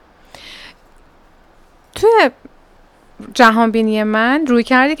 خب توی جهان بینی من روی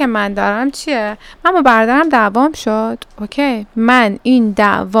کردی که من دارم چیه؟ من با برادرم دعوام شد، اوکی، من این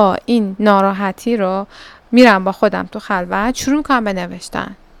دعوا، این ناراحتی رو میرم با خودم تو خلوت، شروع میکنم به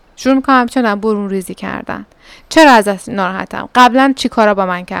نوشتن، شروع میکنم چون برون ریزی کردن. چرا ازش ناراحتم؟ قبلا چی کارا با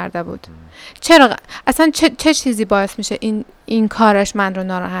من کرده بود؟ چرا اصلا چه چیزی باعث میشه این کارش من رو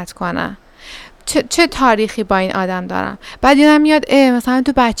ناراحت کنه؟ چه تاریخی با این آدم دارم؟ بعد یادم میاد مثلا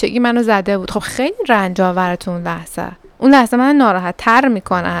تو بچگی منو زده بود. خب خیلی رنج آوره تو اون لحظه من ناراحت تر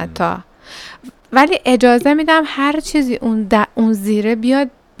میکنه حتی، ولی اجازه میدم هر چیزی اون زیره بیاد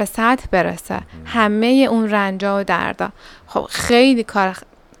به سطح برسه، همه اون رنجا و دردا. خب خیلی کار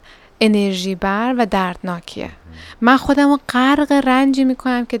انرژی بر و دردناکیه. من خودمو غرق رنجی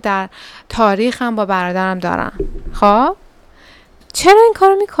میکنم که در تاریخم با برادرم دارم. خب چرا این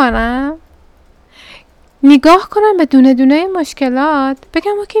کارو میکنم؟ نگاه کنم به دونه دونه مشکلات،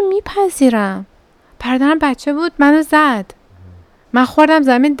 بگم اوکی میپذیرم. برادرم بچه بود منو زد، من خوردم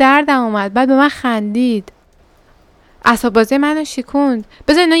زمین، دردم اومد، بعد به من خندید، عصب بازی منو شکوند.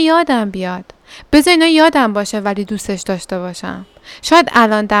 بذار اینا یادم بیاد، بذار اینا یادم باشه ولی دوستش داشته باشم. شاید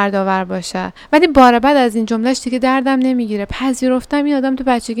الان دردآور باشه ولی بار بعد از این جملهش دیگه دردم نمیگیره. پذیرفتم این آدم تو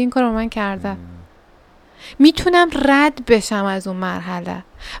بچگی این کارو با من کرده. میتونم رد بشم از اون مرحله.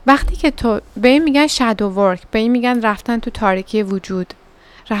 وقتی که تو به این میگن شادو ورک، به این میگن رفتن تو تاریکی وجود،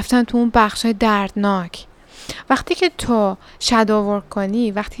 رفتن تو اون بخشای دردناک. وقتی که تو شادو ورک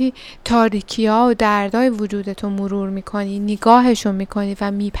کنی، وقتی تاریکی ها و دردای وجودتو مرور میکنی، نگاهشون میکنی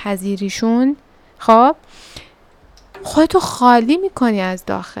و میپذیریشون، خب خودتو خالی میکنی از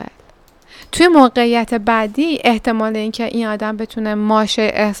داخل. توی موقعیت بعدی احتمال اینکه این آدم بتونه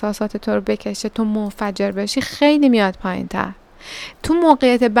ماشه احساسات تو رو بکشه، تو منفجر بشی، خیلی میاد پایین تر. تو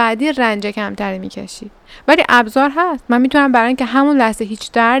موقعیت بعدی رنج کمتری میکشی. ولی ابزار هست. من میتونم برای اینکه همون لحظه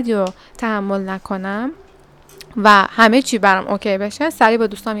هیچ دردی رو تحمل نکنم و همه چی برام اوکی بشه، سریع با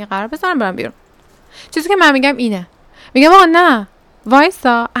دوستام یه قرار بذارم برام بیرون. چیزی که من میگم اینه، میگم آقا نه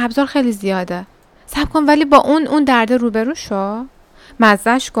وایسا، ابزار خیلی زیاده، صبر کن، ولی با اون درد روبرو شو،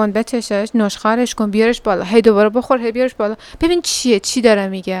 مزهش کن، بچشش، نشخارش کن، بیارش بالا، هی دوباره بخور، هی بیارش بالا، ببین چی داره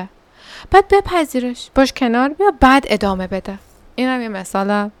میگه، بعد بپذیرش، باش کنار بیا، بعد ادامه بده. اینم یه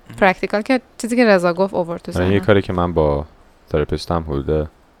مثال پرکتیکال که چیزی که رضا گفت اوورد تو ذهنم. یه کاری که من با تراپیستم حدود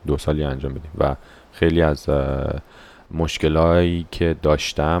 2 سالی انجام میدیم و خیلی از مشکلایی که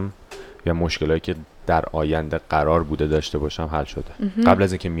داشتم یا مشکلایی که در آینده قرار بوده داشته باشم حل شده. قبل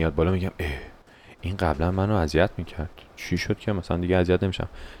از اینکه میاد بالا میگم این قبلا منو اذیت میکرد، چی شد که مثلا دیگه اذیت نمیشم؟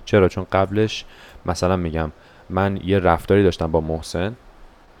 چرا؟ چون قبلش مثلا میگم من یه رفتاری داشتم با محسن،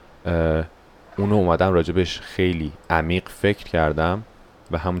 اونو اومدم راجبش خیلی عمیق فکر کردم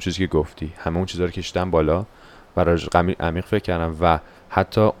و همون چیزی که گفتی، همه اون چیزا رو کشیدم بالا و راجب عمیق فکر کردم و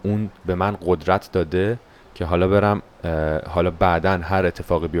حتی اون به من قدرت داده که حالا برم، حالا بعداً هر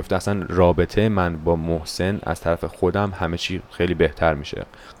اتفاقی بیفته، اصلا رابطه من با محسن از طرف خودم همه چی خیلی بهتر میشه،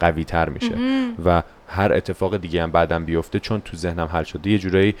 قوی تر میشه و هر اتفاق دیگه هم بعداً بیفته چون تو ذهنم حل شده، یه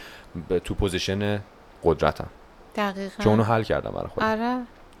جورایی تو پوزیشن قدرتم. دقیقاً. چون اونو حل کردم برای خودم. آره.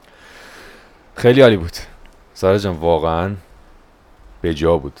 خیلی عالی بود. سارا جان واقعاً به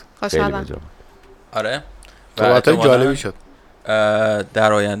جا بود. خیلی به جا بود. آره. صحبتای جالبی شد.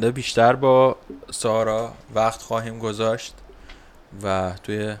 در آینده بیشتر با سارا وقت خواهیم گذاشت و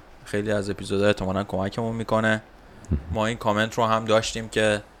توی خیلی از اپیزودها احتمالاً کمکمون میکنه. ما این کامنت رو هم داشتیم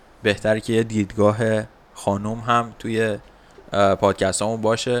که بهتره که یه دیدگاه خانم هم توی پادکست همون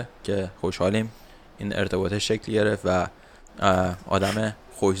باشه که خوشحالیم این ارتباط شکل گرفت و آدم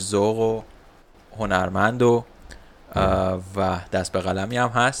خوش‌ذوق و هنرمند و دست به قلمی هم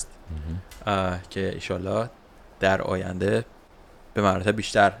هست که انشالله در آینده به مراتب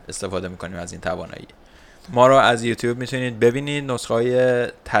بیشتر استفاده میکنیم از این توانایی. ما رو از یوتیوب میتونید ببینید، نسخه‌های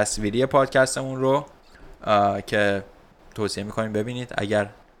تصویری پادکستمون رو که توصیه میکنیم ببینید اگر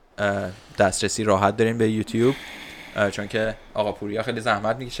دسترسی راحت دارین به یوتیوب، چون که آقا پوریا خیلی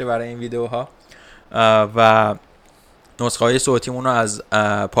زحمت میکشه برای این ویدیوها. و نسخه‌های صوتیمون رو از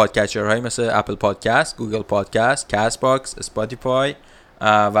پادکچرهایی مثل اپل پادکست، گوگل پادکست، کست باکس، اسپاتیفای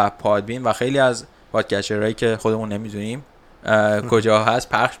و پادبین و خیلی از پادکچرهایی که خودمون نمیدونیم کجا هست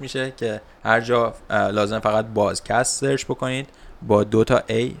پخش میشه که هر جا لازم فقط بازکست سرچ بکنید با 2 تا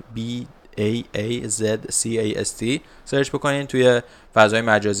A B A A Z C A S T سرچ بکنید. توی فضای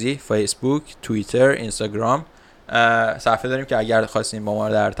مجازی فیسبوک، توییتر، اینستاگرام صفحه داریم که اگر خواستین با ما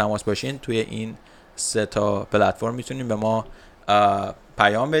در تماس باشین توی این 3 تا پلتفرم میتونین به ما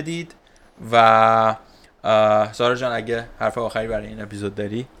پیام بدید. و سارا جان اگه حرف آخری برای این اپیزود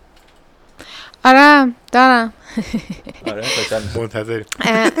داری؟ آره دارم. آره خوشحال میشم. منتظریم.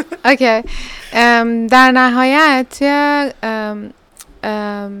 اوکی. در نهایت توی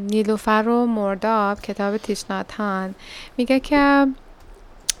نیلوفر و مرداب کتاب تیش نات هان میگه که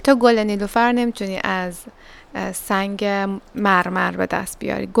تو گل نیلوفر نمیتونی از سنگ مرمر به دست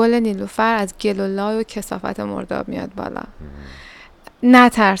بیاری. گل نیلوفر از گل و لای و کثافت مرداب میاد بالا.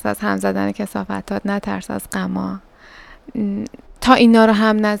 نترس از هم زدن کثافتات، نترس از غما. تا اینا رو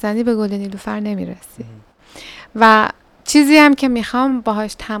هم نزنی به گل نیلوفر نمیرسی. و چیزی هم که میخوام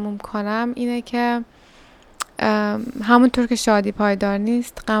باهاش تموم کنم اینه که همونطور که شادی پایدار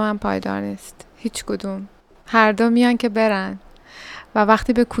نیست، غم هم پایدار نیست. هیچ کدوم. هر دو میان که برن. و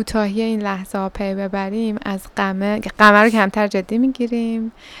وقتی به کوتاهی این لحظه ها پی ببریم، از غم رو کمتر جدی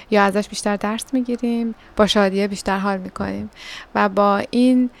میگیریم یا ازش بیشتر درس میگیریم، با شادیه بیشتر حال میکنیم. و با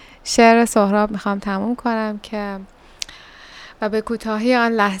این شعر سهراب میخوام تموم کنم که و به کوتاهی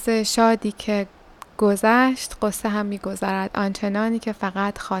آن لحظه شادی که گذشت، قصه هم میگذرد آنچنانی که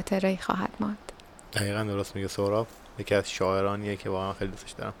فقط خاطره‌ای خواهد ماند. دقیقاً درست میگه سهراب. یکی از شاعرانیه که واقعا خیلی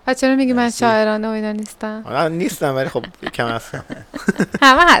دوستش دارم. چرا میگی من شاعرانه و اینا نیستم؟ من نیستم ولی خب کم هستم.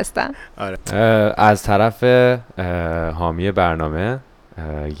 همه هستن. آره. از طرف حامی برنامه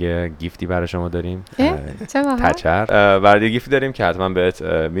یه گیفتی برای شما داریم. چه باحال. تچر برای گیفتی داریم که حتما بهت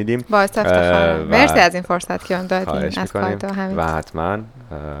میدیم. باعث افتخارم. مرسی از این فرصت که اون دادین. از کادو همین. و حتما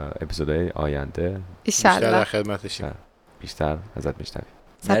اپیزودهای آینده ان شاء الله در خدمتشیم. بیشتر ازت میشنویم.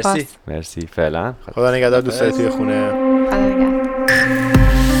 سپاس. مرسی. فعلا خدا نگهدار دوستای توی خونه. خدا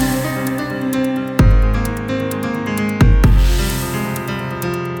نگهدار.